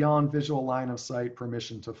get beyond visual line of sight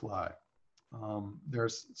permission to fly.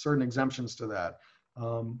 There's certain exemptions to that.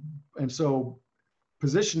 And so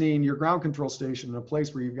positioning your ground control station in a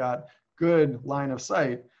place where you've got good line of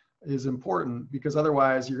sight is important, because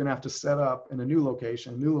otherwise you're going to have to set up in a new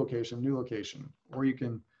location, or you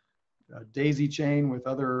can daisy chain with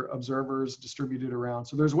other observers distributed around.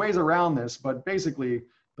 So there's ways around this, but basically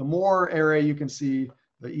the more area you can see,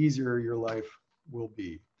 the easier your life will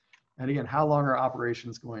be. And again, how long are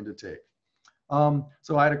operations going to take?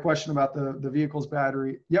 So I had a question about the vehicle's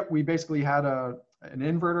battery. Yep, we basically had an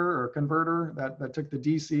inverter or converter that took the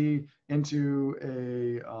DC into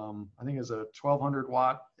I think it was a 1200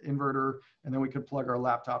 watt inverter, and then we could plug our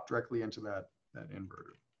laptop directly into that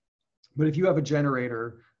inverter. But if you have a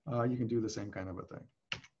generator, you can do the same kind of a thing.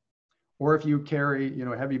 Or if you carry, you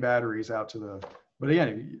know, heavy batteries out to the, but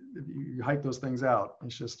again, if you hike those things out,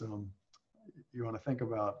 it's just, you want to think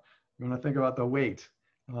about the weight,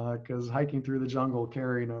 because hiking through the jungle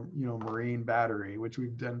carrying a, you know, marine battery, which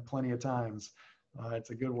we've done plenty of times, it's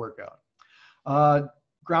a good workout.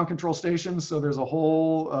 Ground control stations. So there's a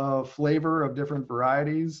whole flavor of different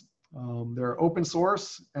varieties. They're open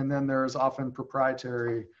source, and then there's often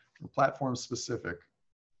proprietary or platform specific.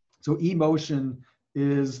 So eMotion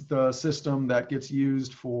is the system that gets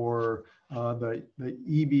used for the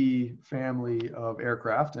EB family of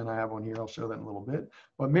aircraft, and I have one here, I'll show that in a little bit.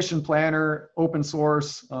 But Mission Planner, open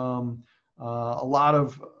source, a lot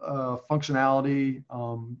of functionality,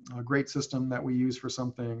 a great system that we use for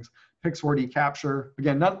some things. Pix4D Capture,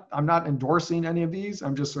 again, I'm not endorsing any of these,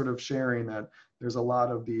 I'm just sort of sharing that there's a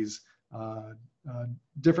lot of these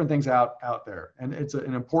different things out there. And it's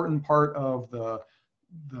an important part of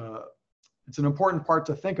it's an important part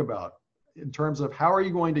to think about in terms of how are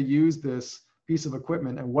you going to use this piece of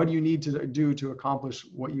equipment, and what do you need to do to accomplish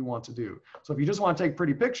what you want to do. So if you just want to take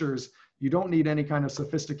pretty pictures, you don't need any kind of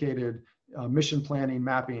sophisticated mission planning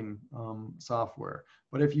mapping software.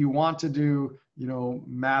 But if you want to do, you know,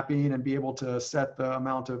 mapping and be able to set the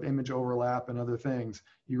amount of image overlap and other things,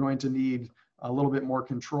 you're going to need a little bit more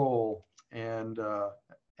control. And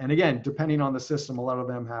again, depending on the system, a lot of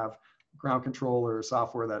them have ground control or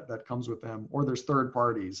software that comes with them, or there's third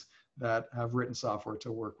parties that have written software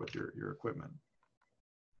to work with your equipment.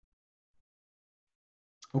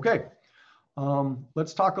 Okay,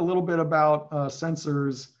 let's talk a little bit about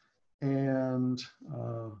sensors and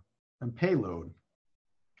payload.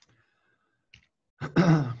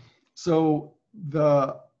 So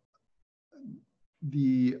the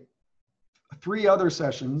three other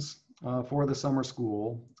sessions for the summer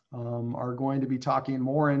school are going to be talking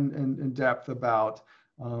more in depth about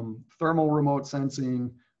thermal remote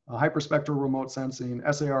sensing, hyperspectral remote sensing,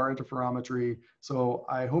 SAR interferometry. So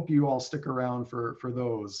I hope you all stick around for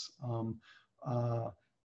those.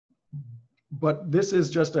 But this is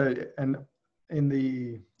just in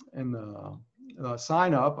the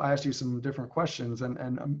sign up, I asked you some different questions,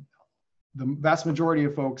 and the vast majority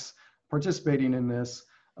of folks participating in this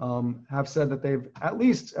have said that they've at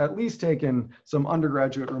least taken some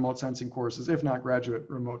undergraduate remote sensing courses, if not graduate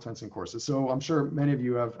remote sensing courses. So I'm sure many of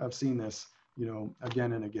you have seen this, you know,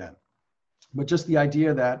 again and again. But just the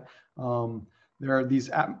idea that there are these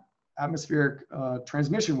atmospheric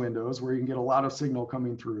transmission windows where you can get a lot of signal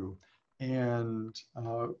coming through. And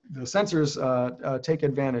the sensors take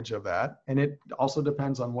advantage of that. And it also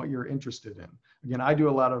depends on what you're interested in. Again, I do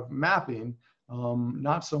a lot of mapping,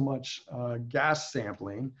 not so much gas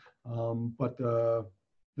sampling, but the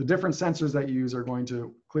different sensors that you use are going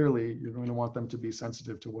to, clearly, you're going to want them to be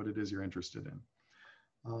sensitive to what it is you're interested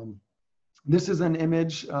in. This is an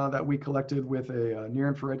image that we collected with a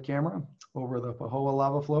near-infrared camera over the Pahoa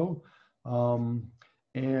lava flow.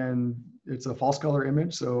 And it's a false color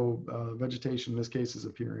image, so vegetation in this case is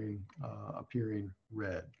appearing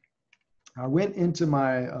red. I went into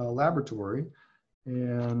my laboratory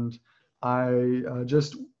and I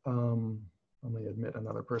just, let me admit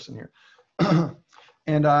another person here.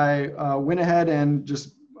 And I went ahead and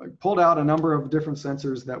just pulled out a number of different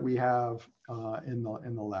sensors that we have in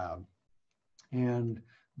the lab. And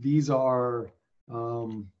these are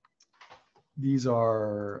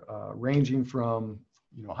ranging from,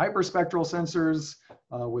 you know, hyperspectral sensors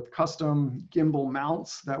with custom gimbal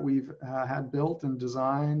mounts that we've had built and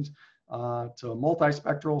designed, to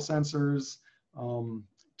multispectral sensors,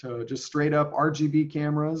 to just straight up RGB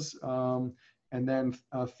cameras, and then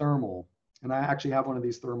thermal. And I actually have one of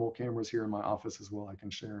these thermal cameras here in my office as well. I can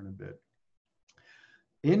share in a bit.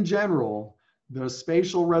 In general, the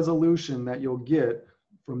spatial resolution that you'll get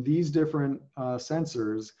from these different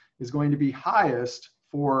sensors is going to be highest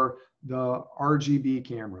for the RGB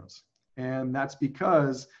cameras. And that's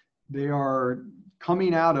because they are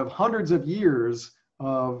coming out of hundreds of years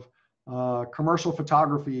of commercial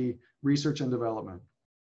photography research and development.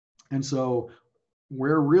 And so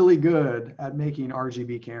we're really good at making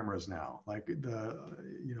RGB cameras now. Like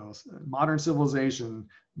modern civilization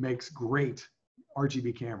makes great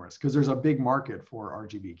RGB cameras because there's a big market for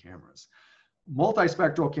RGB cameras.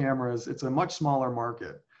 Multispectral cameras, it's a much smaller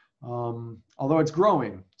market, although it's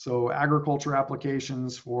growing. So agriculture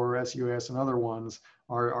applications for sUAS and other ones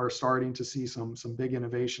are starting to see some big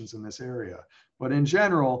innovations in this area. But in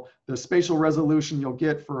general, the spatial resolution you'll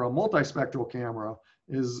get for a multispectral camera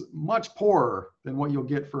is much poorer than what you'll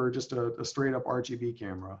get for just a straight up RGB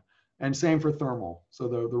camera. And same for thermal. So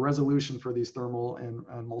the resolution for these thermal and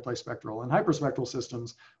multispectral and hyperspectral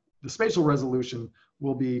systems, the spatial resolution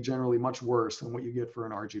will be generally much worse than what you get for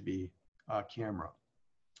an RGB camera.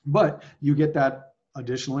 But you get that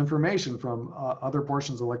additional information from other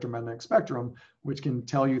portions of the electromagnetic spectrum, which can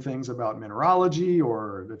tell you things about mineralogy,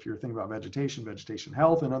 or if you're thinking about vegetation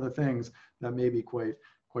health, and other things that may be quite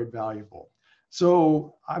valuable.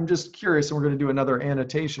 So I'm just curious, and we're going to do another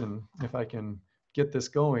annotation if I can get this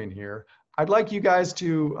going here. I'd like you guys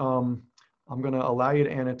to, I'm going to allow you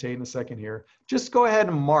to annotate in a second here. Just go ahead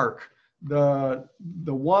and mark the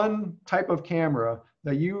one type of camera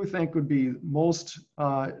that you think would be most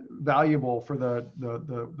valuable for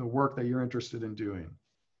the work that you're interested in doing.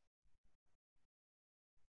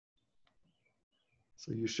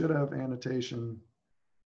 So you should have annotation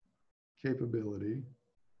capability.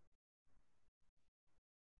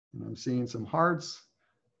 And I'm seeing some hearts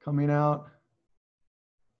coming out.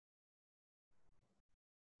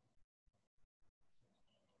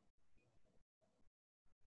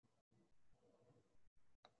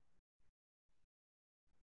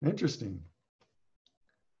 Interesting.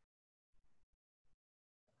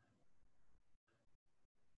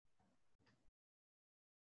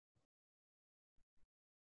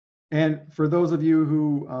 And for those of you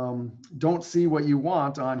who don't see what you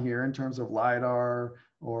want on here in terms of LiDAR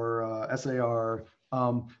or SAR,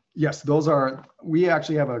 yes, those are, we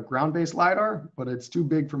actually have a ground-based LiDAR, but it's too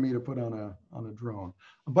big for me to put on a drone.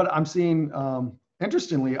 But I'm seeing,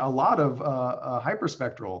 interestingly, a lot of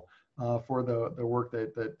hyperspectral for the work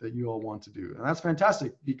that you all want to do. And that's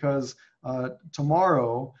fantastic because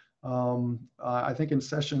tomorrow, I think in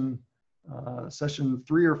session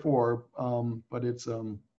 3 or 4, but it's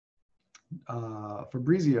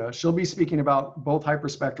Fabrizia. She'll be speaking about both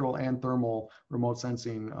hyperspectral and thermal remote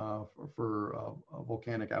sensing for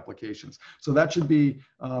volcanic applications. So that should be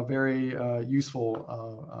very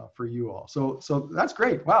useful for you all. So that's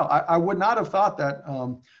great. Wow, I would not have thought that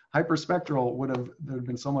hyperspectral would have there'd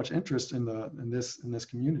been so much interest in this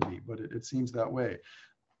community, but it seems that way.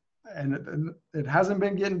 And it hasn't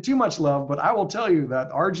been getting too much love, but I will tell you that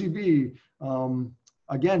RGB.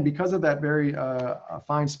 Again, because of that very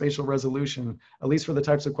fine spatial resolution, at least for the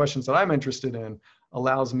types of questions that I'm interested in,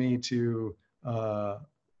 allows me to,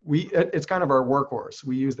 it's kind of our workhorse.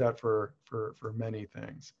 We use that for many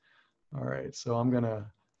things. All right, so I'm gonna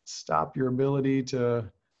stop your ability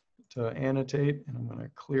to annotate, and I'm gonna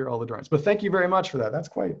clear all the drawings. But thank you very much for that. That's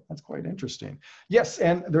quite interesting. Yes,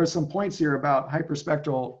 and there's some points here about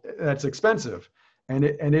hyperspectral that's expensive. And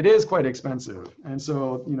it is quite expensive. And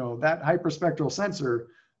so, you know, that hyperspectral sensor,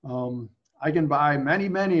 I can buy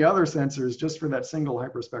many other sensors just for that single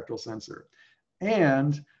hyperspectral sensor.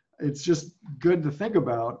 And it's just good to think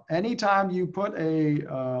about. Anytime you put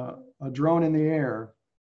a drone in the air,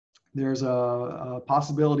 there's a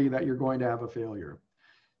possibility that you're going to have a failure.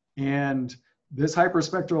 And this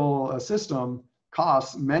hyperspectral system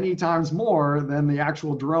costs many times more than the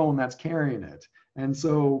actual drone that's carrying it. And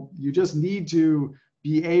so you just need to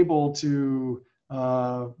be able to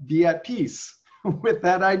be at peace with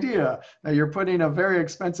that idea that you're putting a very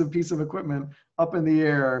expensive piece of equipment up in the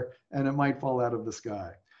air and it might fall out of the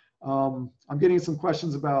sky. I'm getting some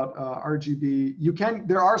questions about RGB.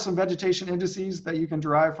 There are some vegetation indices that you can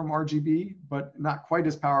derive from RGB, but not quite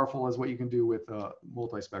as powerful as what you can do with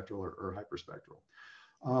multispectral or hyperspectral.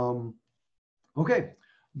 Okay,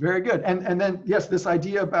 very good. And then, yes, this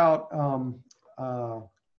idea about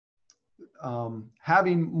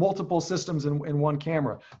having multiple systems in one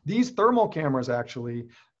camera. These thermal cameras actually,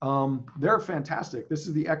 they're fantastic. This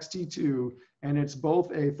is the XT2, and it's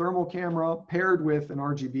both a thermal camera paired with an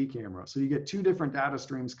RGB camera. So you get two different data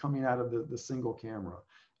streams coming out of the single camera.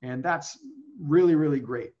 And that's really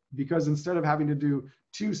great, because instead of having to do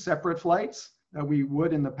two separate flights that we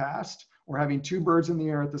would in the past, or having two birds in the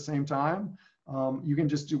air at the same time, you can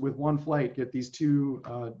just do with one flight, get these two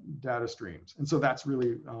data streams. And so that's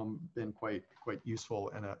really been quite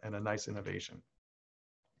useful and a nice innovation.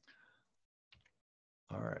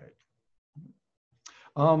 All right.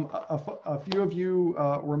 A few of you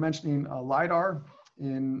were mentioning LiDAR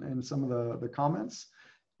in some of the comments.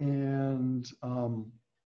 And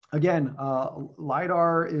again,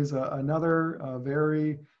 LiDAR is another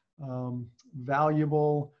very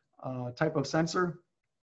valuable type of sensor.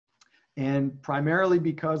 And primarily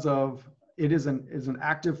because of it is an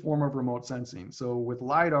active form of remote sensing. So with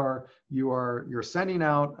LiDAR, you're sending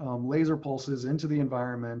out laser pulses into the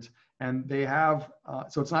environment, and they have,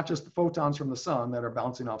 so it's not just the photons from the sun that are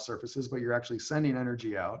bouncing off surfaces, but you're actually sending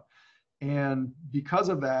energy out. And because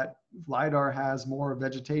of that, LiDAR has more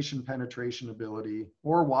vegetation penetration ability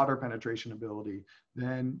or water penetration ability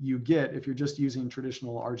than you get if you're just using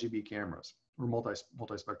traditional RGB cameras or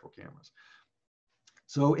multispectral cameras.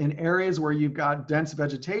 So in areas where you've got dense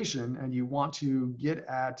vegetation and you want to get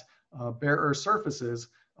at bare earth surfaces,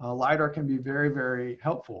 LiDAR can be very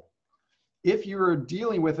helpful. If you're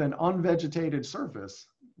dealing with an unvegetated surface,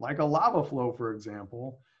 like a lava flow, for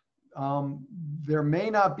example, there may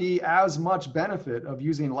not be as much benefit of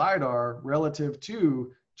using LiDAR relative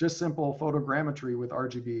to just simple photogrammetry with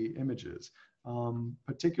RGB images,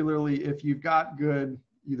 particularly if you've got good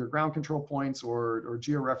either ground control points or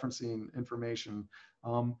georeferencing information.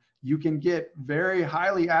 You can get very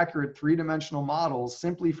highly accurate three-dimensional models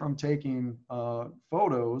simply from taking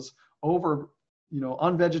photos over,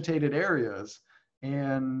 unvegetated areas.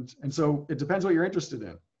 And so it depends what you're interested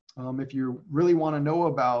in. If you really want to know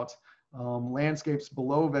about landscapes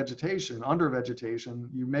below vegetation, under vegetation,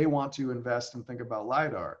 you may want to invest and think about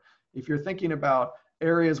LiDAR. If you're thinking about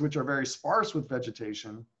areas which are very sparse with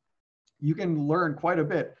vegetation, you can learn quite a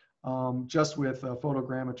bit just with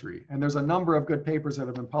photogrammetry. And there's a number of good papers that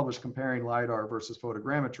have been published comparing LiDAR versus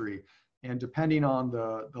photogrammetry. And depending on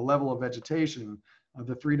the level of vegetation,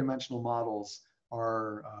 the three-dimensional models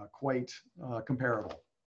are quite comparable.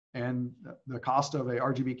 And the cost of a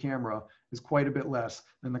RGB camera is quite a bit less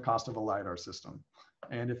than the cost of a LiDAR system.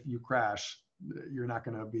 And if you crash, you're not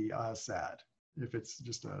going to be sad if it's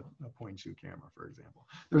just a 0.2 camera, for example.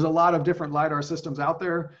 There's a lot of different LiDAR systems out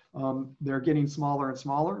there. They're getting smaller and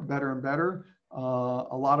smaller, better and better. A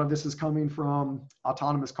lot of this is coming from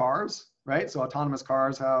autonomous cars, right? So autonomous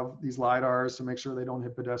cars have these LiDARs to make sure they don't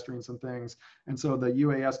hit pedestrians and things. And so the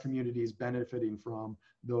UAS community is benefiting from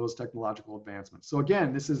those technological advancements. So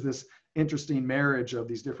again, this is this interesting marriage of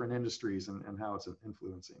these different industries and how it's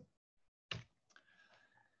influencing.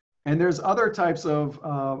 And there's other types of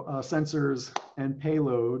sensors and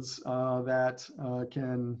payloads that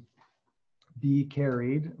can be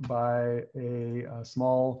carried by a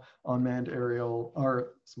small unmanned aerial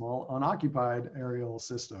or small unoccupied aerial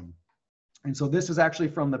system. And so this is actually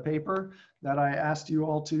from the paper that I asked you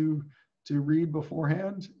all to read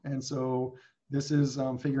beforehand. And so this is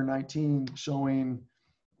figure 19 showing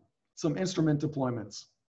some instrument deployments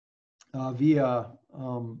via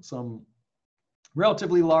some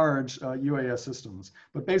relatively large UAS systems.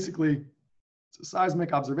 But basically, it's a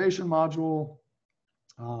seismic observation module.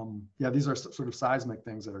 Yeah, these are sort of seismic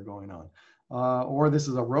things that are going on. Or this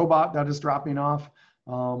is a robot that is dropping off.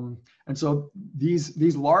 And so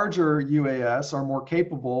these larger UAS are more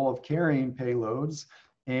capable of carrying payloads,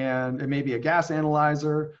 and it may be a gas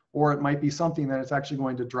analyzer, or it might be something that it's actually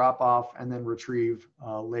going to drop off and then retrieve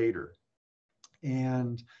later.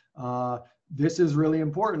 And this is really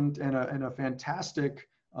important and a fantastic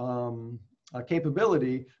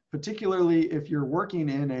capability, particularly if you're working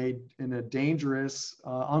in a dangerous,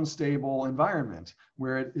 unstable environment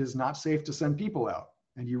where it is not safe to send people out.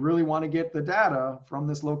 And you really want to get the data from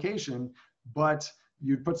this location, but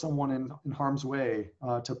you'd put someone in harm's way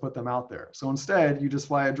to put them out there. So instead, you just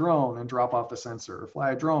fly a drone and drop off the sensor, or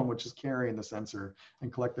fly a drone which is carrying the sensor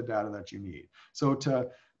and collect the data that you need. So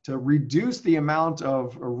to reduce the amount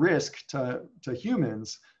of risk to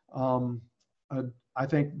humans, I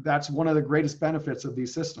think that's one of the greatest benefits of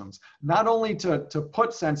these systems. Not only to put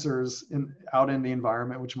sensors out in the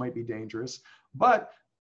environment, which might be dangerous, but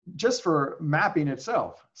just for mapping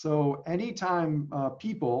itself. So anytime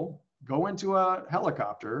people go into a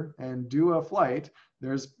helicopter and do a flight,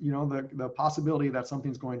 there's the possibility that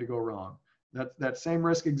something's going to go wrong. That same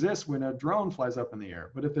risk exists when a drone flies up in the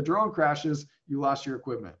air. But if the drone crashes, you lost your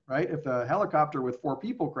equipment, right? If the helicopter with 4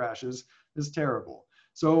 people crashes, is terrible.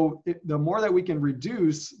 So the more that we can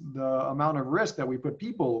reduce the amount of risk that we put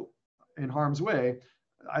people in harm's way,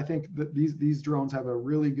 I think that these drones have a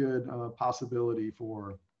really good possibility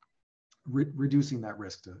for reducing that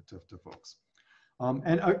risk to folks.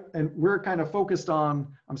 And we're kind of focused on,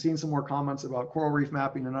 I'm seeing some more comments about coral reef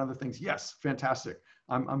mapping and other things. Yes, fantastic.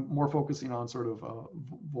 I'm more focusing on sort of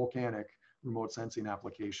volcanic remote sensing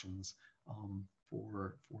applications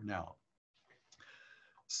for now.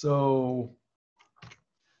 So,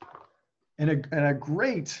 and a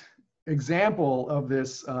great example of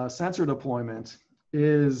this sensor deployment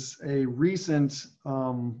is a recent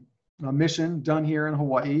a mission done here in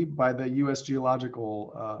Hawaii by the U.S.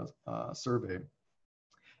 Geological Survey.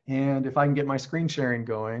 And if I can get my screen sharing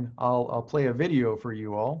going, I'll play a video for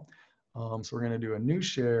you all. So we're going to do a new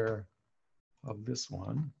share of this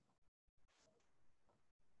one.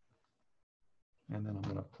 And then I'm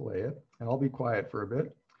going to play it. And I'll be quiet for a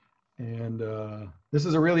bit. And this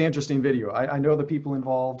is a really interesting video. I know the people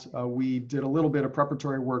involved. We did a little bit of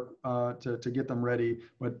preparatory work to get them ready,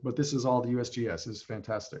 but this is all the USGS. It's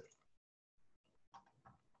fantastic.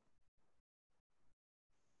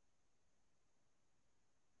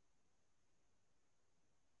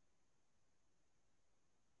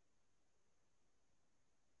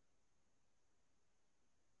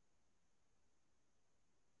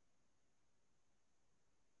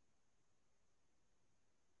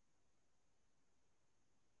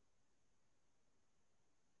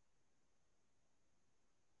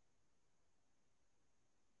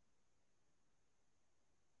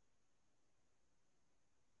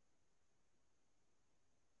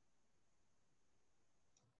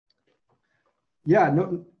 Yeah,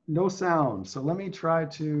 no sound. So let me try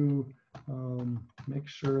to make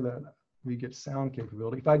sure that we get sound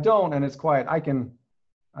capability. If I don't and it's quiet, I can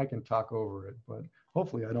talk over it, but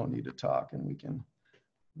hopefully I don't need to talk and we can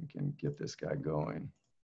get this guy going.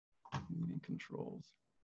 Meeting controls.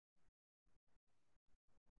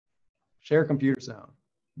 Share computer sound.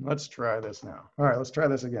 Let's try this now. All right, let's try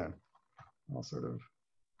this again. I'll sort of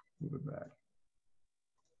move it back.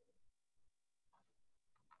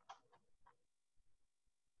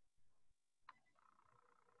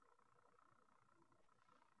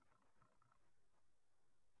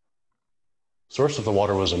 Source of the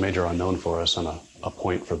water was a major unknown for us and a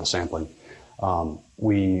point for the sampling.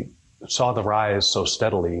 We saw the rise so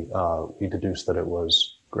steadily, we deduced that it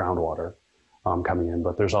was groundwater coming in,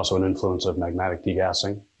 but there's also an influence of magmatic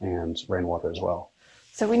degassing and rainwater as well.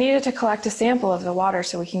 So we needed to collect a sample of the water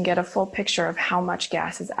so we can get a full picture of how much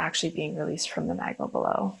gas is actually being released from the magma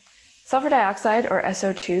below. Sulfur dioxide, or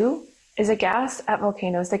SO2, is a gas at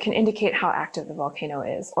volcanoes that can indicate how active the volcano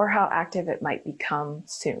is or how active it might become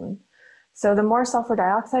soon. So the more sulfur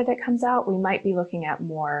dioxide that comes out, we might be looking at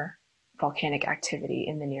more volcanic activity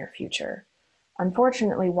in the near future.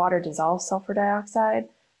 Unfortunately, water dissolves sulfur dioxide,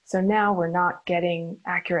 So now we're not getting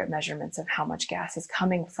accurate measurements of how much gas is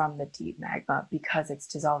coming from the deep magma because it's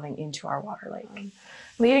dissolving into our water lake.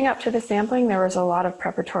 Leading up to the sampling, there was a lot of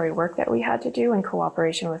preparatory work that we had to do in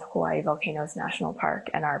cooperation with Hawaii Volcanoes National Park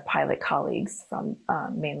and our pilot colleagues from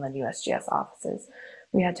mainland USGS offices.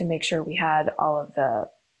 We had to make sure we had all of the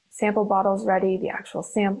sample bottles ready, the actual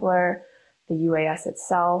sampler, the UAS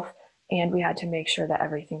itself, and we had to make sure that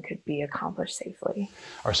everything could be accomplished safely.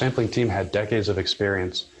 Our sampling team had decades of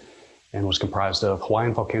experience and was comprised of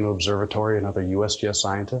Hawaiian Volcano Observatory and other USGS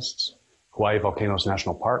scientists, Hawaii Volcanoes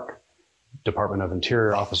National Park, Department of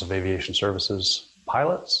Interior Office of Aviation Services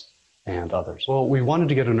pilots, and others. Well, we wanted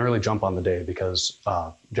to get an early jump on the day because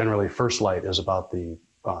generally first light is about the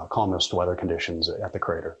calmest weather conditions at the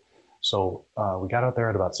crater. So we got out there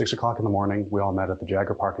at about 6 o'clock in the morning. We all met at the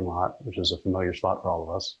Jagger parking lot, which is a familiar spot for all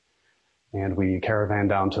of us. And we caravaned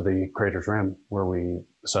down to the crater's rim where we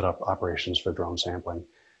set up operations for drone sampling.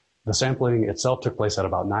 The sampling itself took place at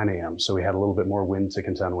about 9 a.m. So we had a little bit more wind to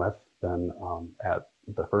contend with than at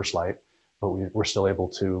the first light, but we were still able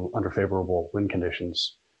to, under favorable wind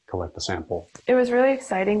conditions, collect the sample. It was really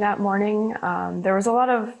exciting that morning. There was a lot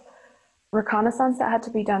of reconnaissance that had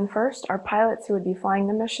to be done first. Our pilots who would be flying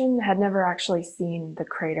the mission had never actually seen the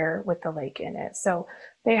crater with the lake in it. So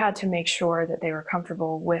they had to make sure that they were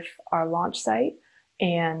comfortable with our launch site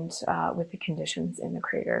and with the conditions in the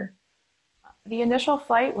crater. The initial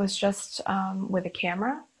flight was just with a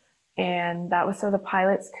camera, and that was so the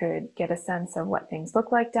pilots could get a sense of what things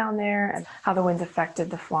look like down there and how the winds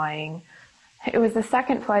affected the flying. It was the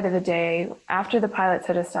second flight of the day. After the pilots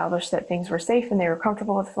had established that things were safe and they were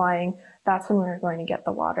comfortable with flying, that's when we were going to get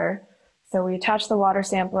the water. So we attached the water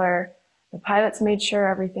sampler. The pilots made sure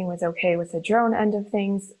everything was okay with the drone end of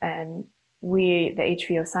things, and we, the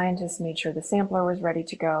HVO scientists, made sure the sampler was ready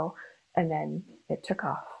to go, and then it took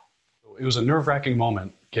off. It was a nerve-wracking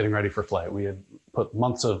moment getting ready for flight. We had put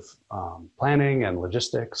months of planning and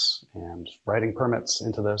logistics and writing permits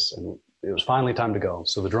into this, and it was finally time to go.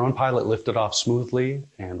 So the drone pilot lifted off smoothly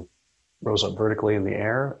and rose up vertically in the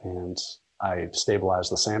air, and I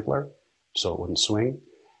stabilized the sampler so it wouldn't swing.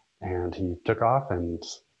 And he took off, and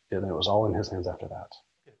it was all in his hands after that.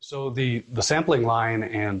 So the sampling line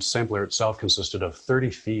and sampler itself consisted of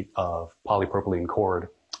 30 feet of polypropylene cord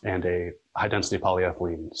and a high-density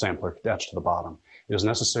polyethylene sampler attached to the bottom. It was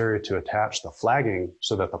necessary to attach the flagging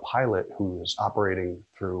so that the pilot, who is operating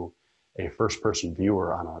through a first-person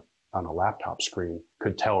viewer on a laptop screen,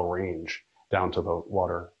 could tell range down to the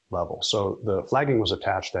water level. So the flagging was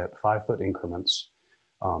attached at 5-foot increments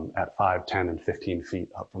at 5, 10, and 15 feet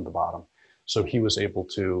up from the bottom. So he was able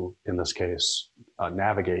to, in this case,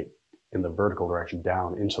 navigate in the vertical direction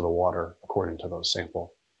down into the water according to those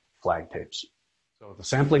sample flag tapes. So the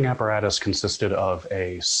sampling apparatus consisted of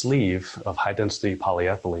a sleeve of high-density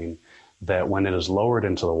polyethylene that, when it is lowered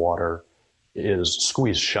into the water, is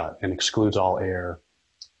squeezed shut and excludes all air.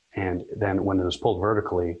 And then when it is pulled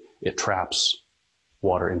vertically, it traps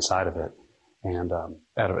water inside of it and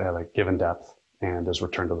at a given depth and is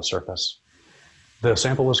returned to the surface. The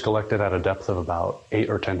sample was collected at a depth of about 8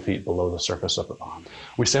 or 10 feet below the surface of the pond.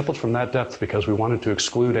 We sampled from that depth because we wanted to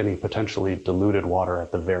exclude any potentially diluted water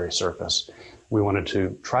at the very surface. We wanted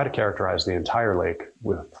to try to characterize the entire lake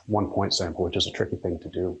with one point sample, which is a tricky thing to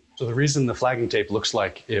do. So the reason the flagging tape looks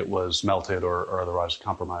like it was melted or otherwise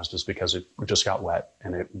compromised is because it just got wet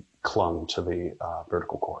and it clung to the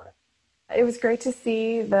vertical cord. It was great to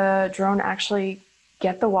see the drone actually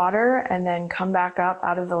get the water and then come back up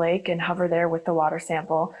out of the lake and hover there with the water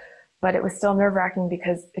sample. But it was still nerve-wracking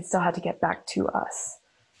because it still had to get back to us.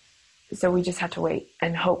 So we just had to wait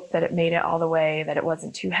and hope that it made it all the way, that it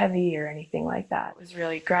wasn't too heavy or anything like that. It was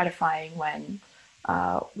really gratifying when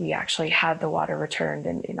we actually had the water returned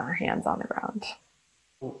and in our hands on the ground.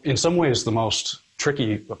 In some ways, the most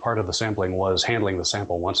tricky part of the sampling was handling the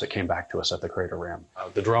sample once it came back to us at the crater rim.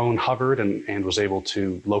 The drone hovered and was able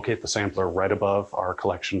to locate the sampler right above our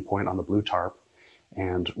collection point on the blue tarp,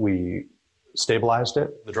 and we stabilized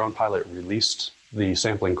it. The drone pilot released the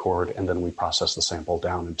sampling cord, and then we processed the sample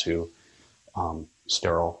down into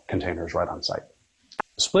sterile containers right on site.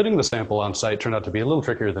 Splitting the sample on site turned out to be a little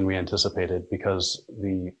trickier than we anticipated because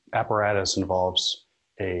the apparatus involves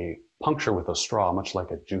a puncture with a straw, much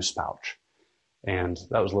like a juice pouch. And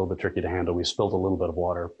that was a little bit tricky to handle. We spilled a little bit of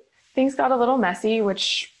water. Things got a little messy,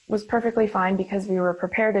 which was perfectly fine because we were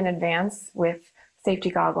prepared in advance with safety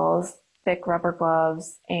goggles, thick rubber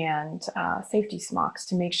gloves, and safety smocks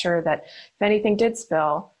to make sure that if anything did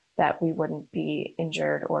spill, that we wouldn't be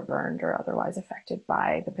injured or burned or otherwise affected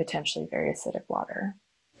by the potentially very acidic water.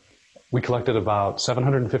 We collected about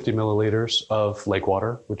 750 milliliters of lake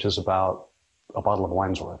water, which is about a bottle of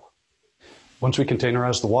wine's worth. Once we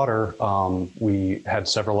containerized the water, we had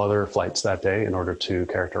several other flights that day in order to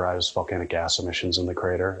characterize volcanic gas emissions in the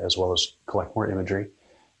crater, as well as collect more imagery.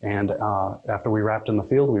 And after we wrapped in the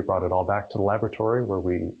field, we brought it all back to the laboratory where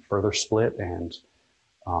we further split and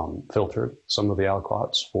filtered some of the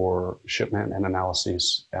aliquots for shipment and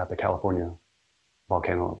analyses at the California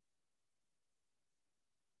volcano.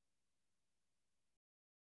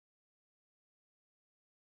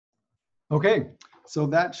 Okay, so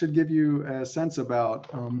that should give you a sense about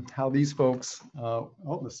how these folks, oh,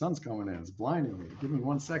 the sun's coming in, it's blinding me. Give me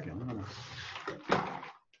 1 second.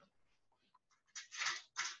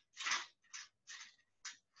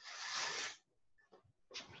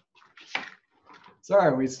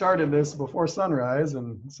 Sorry, we started this before sunrise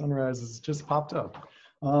and sunrise has just popped up.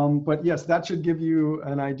 But yes, that should give you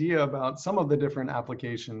an idea about some of the different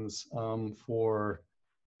applications for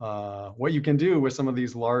what you can do with some of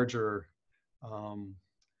these larger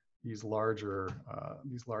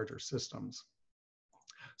systems.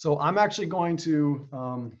 So I'm actually going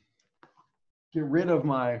to get rid of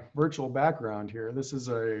my virtual background here. This is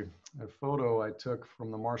a photo I took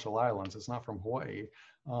from the Marshall Islands. It's not from Hawaii,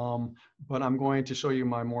 but I'm going to show you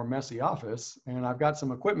my more messy office. And I've got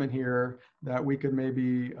some equipment here that we could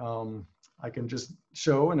maybe, I can just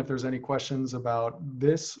show. And if there's any questions about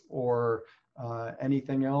this or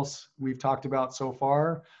anything else we've talked about so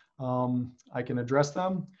far, I can address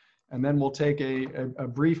them. And then we'll take a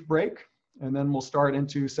brief break. And then we'll start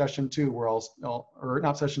into session 2 where or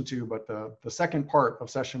not session 2, but the second part of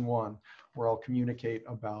session 1, where I'll communicate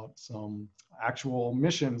about some actual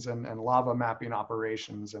missions and lava mapping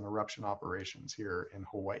operations and eruption operations here in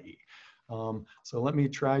Hawaii. So let me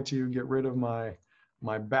try to get rid of my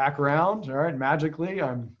background. All right, magically,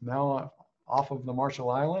 I'm now off of the Marshall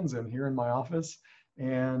Islands and here in my office.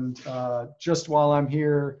 And just while I'm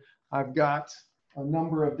here, I've got a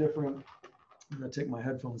number of different, I'm gonna take my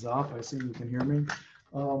headphones off. I assume you can hear me.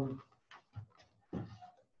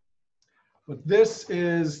 But this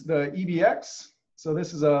is the EBX. So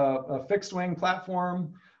this is a fixed wing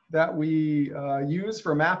platform that we use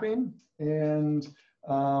for mapping. And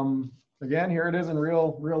again, here it is in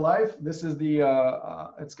real life. This is the,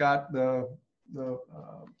 it's got the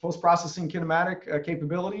post-processing kinematic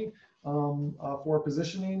capability for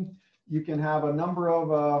positioning. You can have a number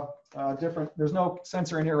of different, there's no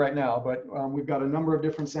sensor in here right now, but we've got a number of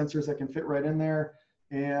different sensors that can fit right in there.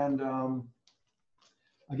 And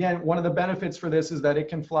again, one of the benefits for this is that it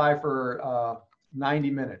can fly for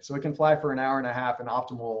 90 minutes. So it can fly for an hour and a half in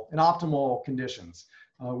optimal conditions.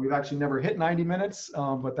 We've actually never hit 90 minutes,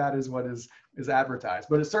 but that is what is advertised.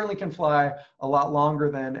 But it certainly can fly a lot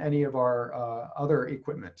longer than any of our other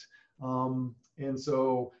equipment. And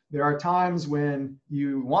so there are times when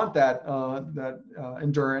you want that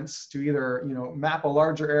endurance to either map a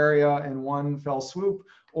larger area in one fell swoop,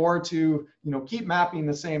 or to keep mapping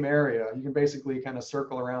the same area. You can basically kind of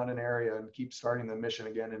circle around an area and keep starting the mission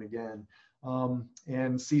again and again,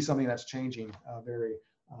 and see something that's changing very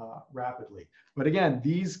rapidly. But again,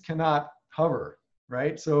 these cannot hover,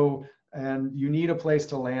 right? So, and you need a place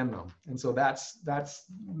to land them. And so that's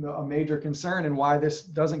a major concern, and why this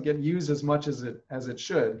doesn't get used as much as it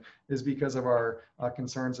should is because of our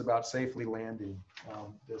concerns about safely landing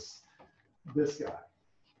this guy.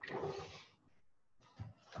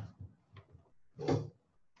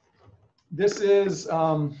 This is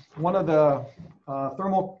one of the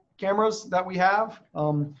thermal cameras that we have.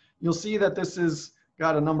 You'll see that this is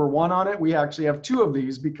got a number 1 on it. We actually have 2 of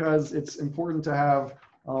these because it's important to have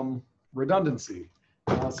redundancy.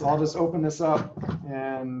 So I'll just open this up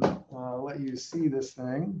and let you see this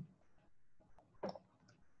thing.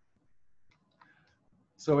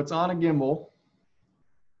 So it's on a gimbal.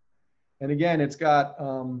 And again, it's got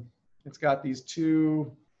these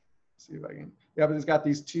 2, let's see if I can, yeah, but it's got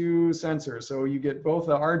these 2 sensors. So you get both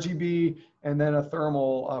a RGB and then a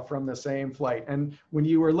thermal from the same flight. And when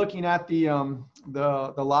you were looking at the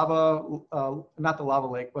lava, not the lava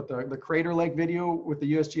lake, but the crater lake video with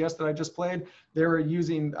the USGS that I just played, they were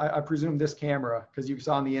using, I presume, this camera, because you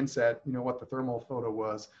saw on the inset, what the thermal photo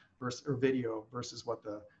was versus, or video versus what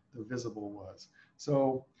the visible was.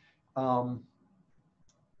 So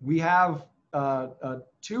we have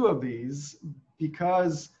 2 of these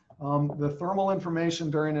because the thermal information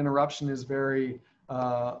during an eruption is very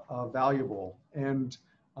valuable. And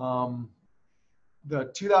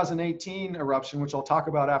the 2018 eruption, which I'll talk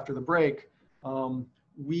about after the break,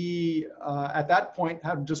 we at that point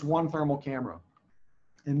had just 1 thermal camera.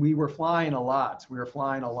 And we were flying a lot. And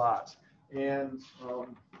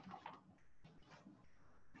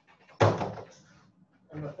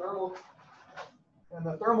the thermal and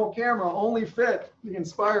the thermal camera only fit the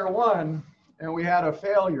Inspire 1, and we had a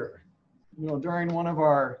failure, during one of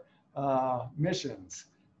our missions.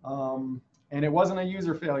 And it wasn't a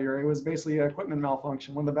user failure. It was basically an equipment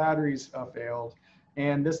malfunction when the batteries failed.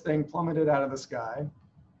 And this thing plummeted out of the sky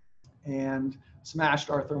and smashed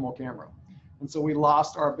our thermal camera. And so we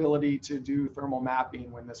lost our ability to do thermal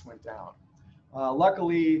mapping when this went down.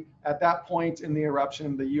 Luckily, at that point in the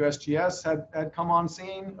eruption, the USGS had come on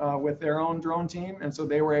scene with their own drone team. And so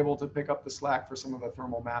they were able to pick up the slack for some of the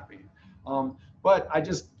thermal mapping. But I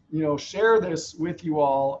just, share this with you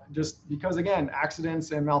all just because, again,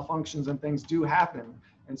 accidents and malfunctions and things do happen.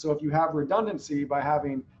 And so if you have redundancy by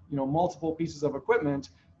having, multiple pieces of equipment,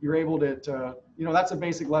 you're able to that's a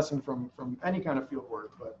basic lesson from any kind of field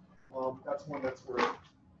work, but that's one that's worth.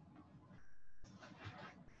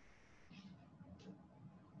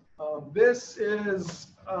 This is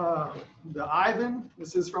the Ivan.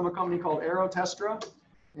 This is from a company called Aerotestra.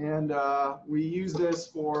 And we use this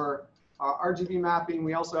for RGB mapping.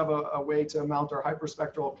 We also have a way to mount our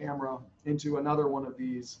hyperspectral camera into another one of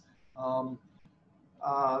these.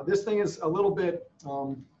 This thing is a little bit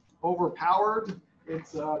overpowered.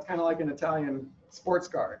 It's kind of like an Italian sports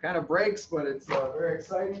car. It kind of brakes, but it's very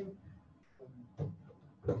exciting.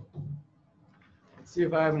 Let's see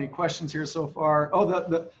if I have any questions here so far. Oh,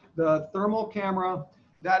 the thermal camera,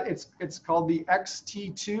 that it's called the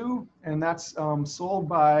XT2, and that's sold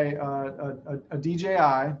by a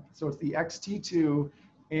DJI. So it's the XT2,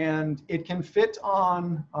 and it can fit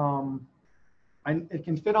on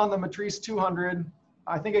the Matrice 200.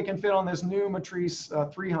 I think it can fit on this new Matrice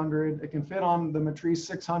 300. It can fit on the Matrice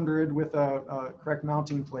 600 with a correct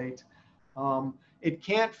mounting plate. It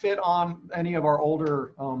can't fit on any of our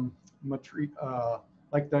older Matrice,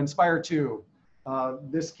 like the Inspire 2.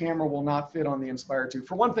 This camera will not fit on the Inspire 2.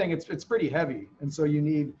 For one thing, it's pretty heavy, and so you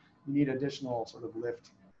need additional sort of lift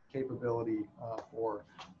capability for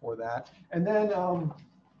that. And then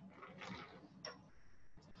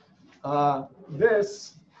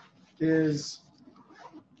this is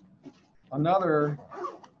another,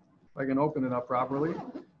 if I can open it up properly.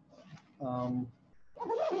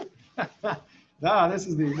 This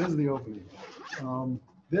is the opening. So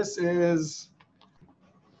this is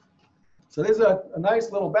a nice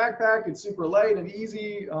little backpack. It's super light and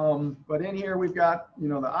easy, but in here we've got, the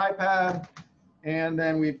iPad, and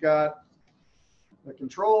then we've got the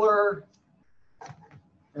controller,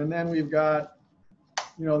 and then we've got,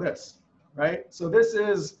 this, right? So this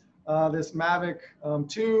is this Mavic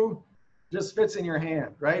 2, just fits in your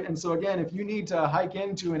hand, right? And so again, if you need to hike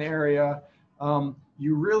into an area,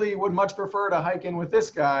 you really would much prefer to hike in with this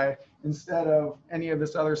guy instead of any of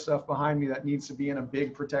this other stuff behind me that needs to be in a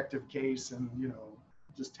big protective case and,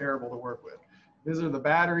 just terrible to work with. These are the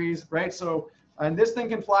batteries, right? So, and this thing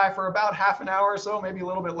can fly for about half an hour or so, maybe a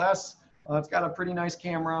little bit less. It's got a pretty nice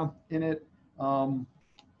camera in it.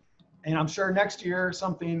 And I'm sure next year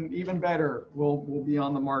something even better will be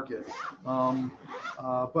on the market.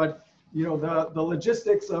 But the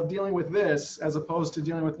logistics of dealing with this, as opposed to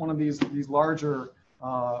dealing with one of these larger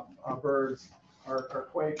birds, are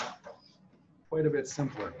quite a bit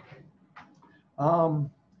simpler.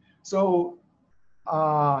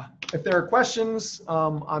 If there are questions,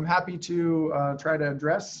 I'm happy to try to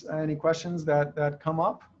address any questions that come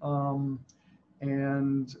up.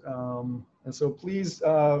 And so please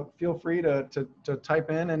feel free to type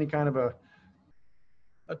in any kind of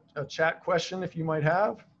a chat question if you might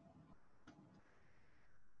have.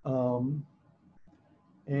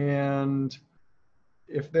 And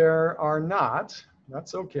if there are not,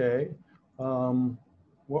 that's okay.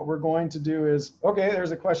 What we're going to do is, okay,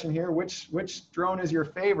 there's a question here. Which drone is your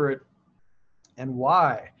favorite and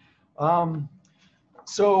why?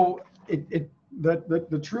 So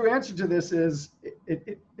the true answer to this is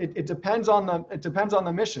it depends on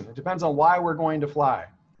the mission. It depends on why we're going to fly,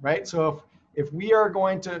 right? So if we are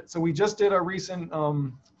going to, so we just did a recent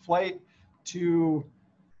flight to,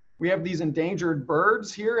 we have these endangered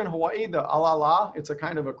birds here in Hawaii, the alala. It's a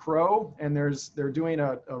kind of a crow, and they're doing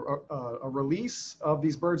a release of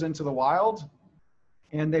these birds into the wild.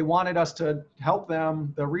 And they wanted us to help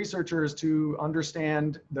them, the researchers, to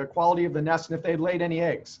understand the quality of the nest and if they'd laid any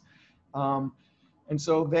eggs. And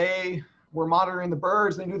so they were monitoring the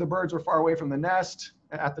birds. They knew the birds were far away from the nest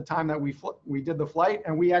at the time that we did the flight.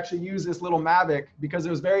 And we actually used this little Mavic, because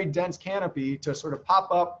it was very dense canopy, to sort of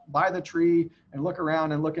pop up by the tree and look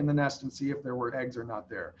around and look in the nest and see if there were eggs or not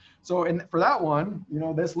there. So for that one,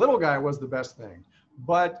 this little guy was the best thing.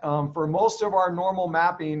 But for most of our normal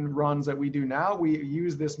mapping runs that we do now, we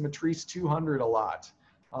use this Matrice 200 a lot.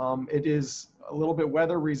 It is a little bit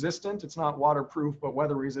weather resistant. It's not waterproof, but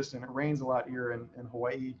weather resistant. It rains a lot here in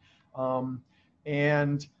Hawaii.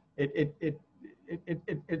 And it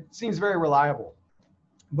seems very reliable.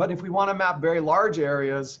 But if we want to map very large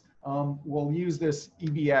areas, we'll use this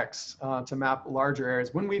EBX to map larger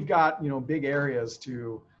areas when we've got big areas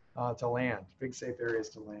to land, big safe areas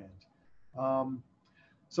to land.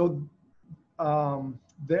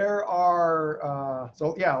 There are,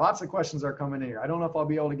 so yeah, lots of questions are coming in here. I don't know if I'll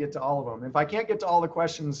be able to get to all of them. If I can't get to all the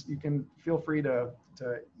questions, you can feel free to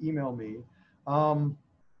email me. Ground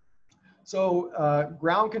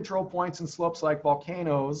control points and slopes like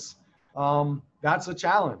volcanoes, that's a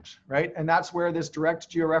challenge, right? And that's where this direct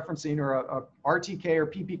georeferencing or a RTK or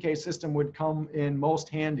PPK system would come in most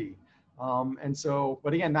handy.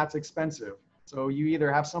 But again, that's expensive. So you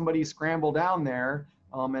either have somebody scramble down there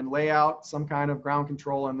and lay out some kind of ground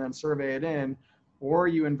control and then survey it in, or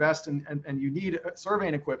you invest in, and you need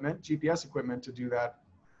surveying equipment, GPS equipment to do that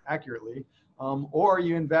accurately, or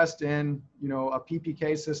you invest in, a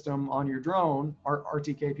PPK system on your drone, or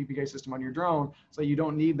RTK PPK system on your drone, so you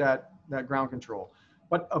don't need that ground control.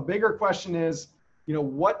 But a bigger question is,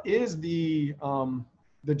 what is the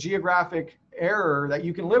geographic error that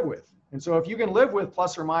you can live with? And so if you can live with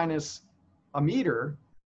plus or minus a meter,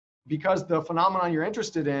 because the phenomenon you're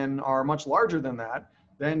interested in are much larger than that,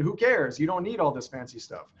 then who cares? You don't need all this fancy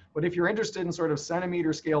stuff. But if you're interested in sort of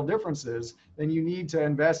centimeter scale differences, then you need to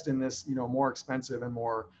invest in this, more expensive and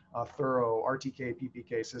more thorough RTK,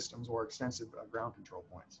 PPK systems or extensive ground control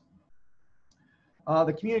points.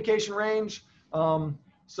 The communication range,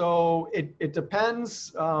 so it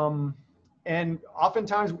depends, and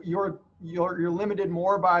oftentimes you're limited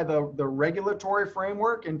more by the regulatory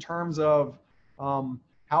framework in terms of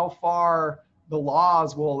how far the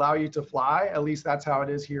laws will allow you to fly. At least that's how it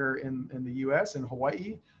is here in the US, in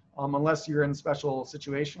Hawaii, unless you're in a special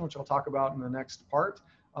situation, which I'll talk about in the next part.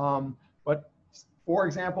 But for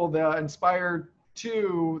example, the Inspire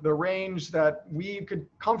 2, the range that we could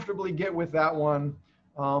comfortably get with that one,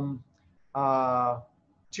 2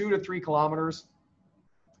 to 3 kilometers.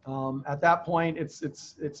 At that point,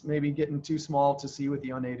 it's maybe getting too small to see with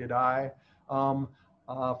the unaided eye.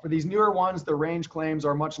 For these newer ones, the range claims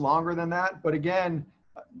are much longer than that. But again,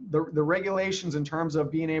 the regulations in terms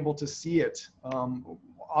of being able to see it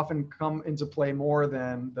often come into play more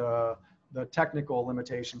than the technical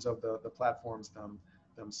limitations of the platforms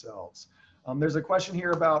themselves. There's a question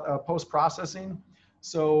here about post-processing.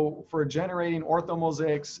 So for generating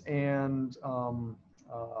orthomosaics and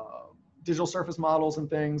digital surface models and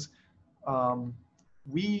things,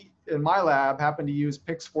 we, in my lab, happen to use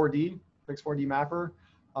Pix4D mapper.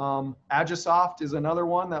 Agisoft is another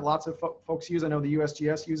one that lots of folks use. I know the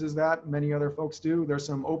USGS uses that. Many other folks do. There's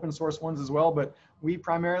some open source ones as well, but we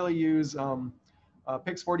primarily use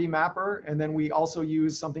Pix4D mapper, and then we also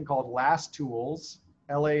use something called LASTOOLS,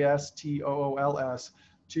 LASTOOLS,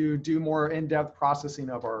 to do more in-depth processing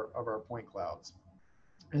of our point clouds.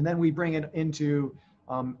 And then we bring it into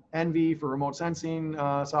ENVI for remote sensing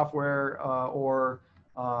software, or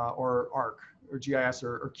ARC, or GIS,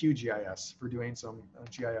 or QGIS for doing some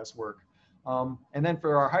GIS work. And then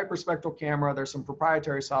for our hyperspectral camera, there's some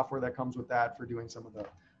proprietary software that comes with that for doing some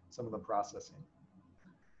of the processing.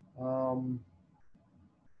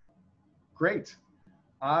 Great.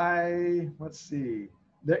 Let's see.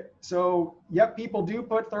 So yep, people do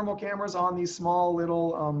put thermal cameras on these small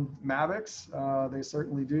little Mavics. They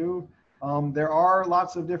certainly do. There are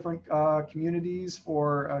lots of different communities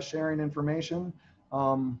for sharing information.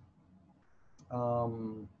 I'm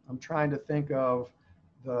trying to think of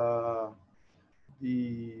the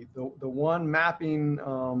one mapping,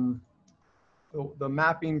 the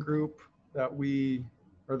mapping group that we,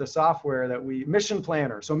 or the software that we, Mission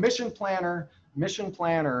Planner. So Mission Planner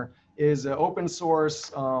is an open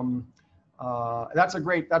source. That's a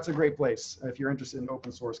great place if you're interested in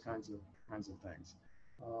open source kinds of things.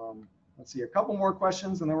 Let's see, a couple more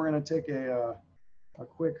questions, and then we're going to take a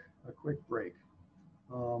quick break.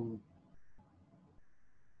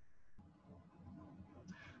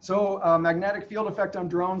 Magnetic field effect on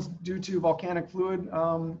drones due to volcanic fluid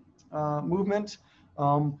movement.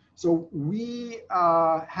 So we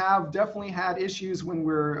have definitely had issues when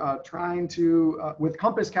we're trying to, with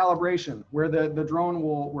compass calibration, where the drone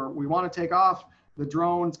where we want to take off, the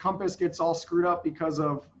drone's compass gets all screwed up because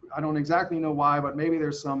of, I don't exactly know why, but maybe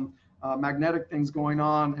there's some magnetic things going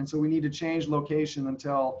on. And so we need to change location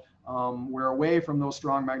until we're away from those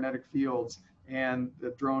strong magnetic fields and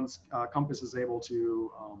the drone's compass is able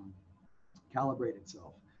to calibrate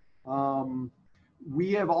itself.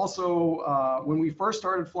 We have also, when we first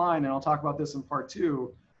started flying, and I'll talk about this in part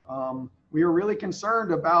 2, we were really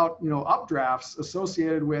concerned about, you know, updrafts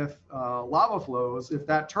associated with lava flows, if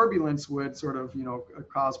that turbulence would sort of, you know,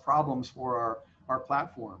 cause problems for our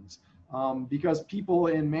platforms. Because people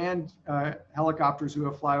in manned helicopters who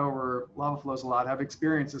have fly over lava flows a lot have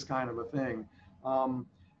experienced this kind of a thing.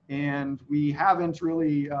 And we haven't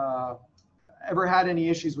really ever had any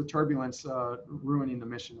issues with turbulence ruining the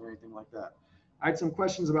mission or anything like that. I had some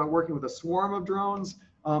questions about working with a swarm of drones.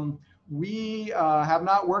 We have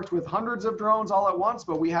not worked with hundreds of drones all at once,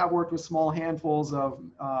 but we have worked with small handfuls of,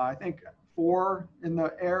 I think, 4 in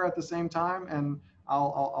the air at the same time. And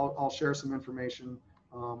I'll share some information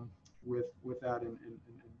with that in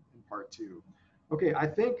part 2. Okay, I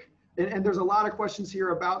think, and there's a lot of questions here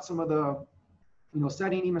about some of the, you know,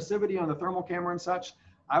 setting emissivity on the thermal camera and such.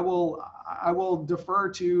 I will defer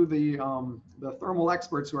to the thermal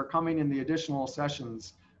experts who are coming in the additional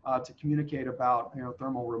sessions to communicate about, you know,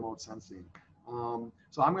 thermal remote sensing. So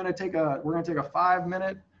we're going to take a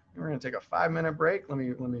 5-minute break. Let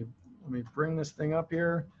me bring this thing up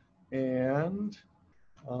here, and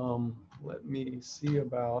let me see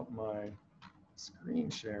about my screen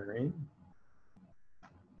sharing.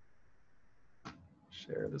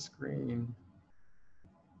 Share the screen.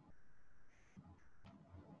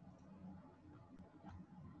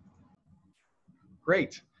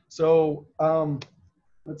 Great. So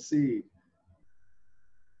let's see.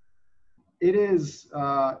 It is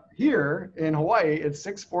here in Hawaii, it's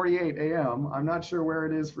 6:48 a.m. I'm not sure where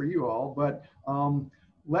it is for you all, but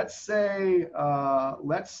let's say,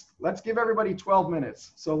 let's give everybody 12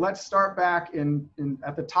 minutes. So let's start back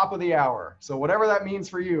at the top of the hour. So whatever that means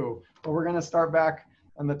for you, but we're gonna start back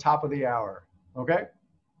on the top of the hour, okay?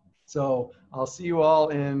 So I'll see you all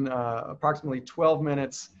in approximately 12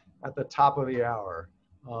 minutes at the top of the hour.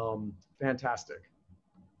 Fantastic.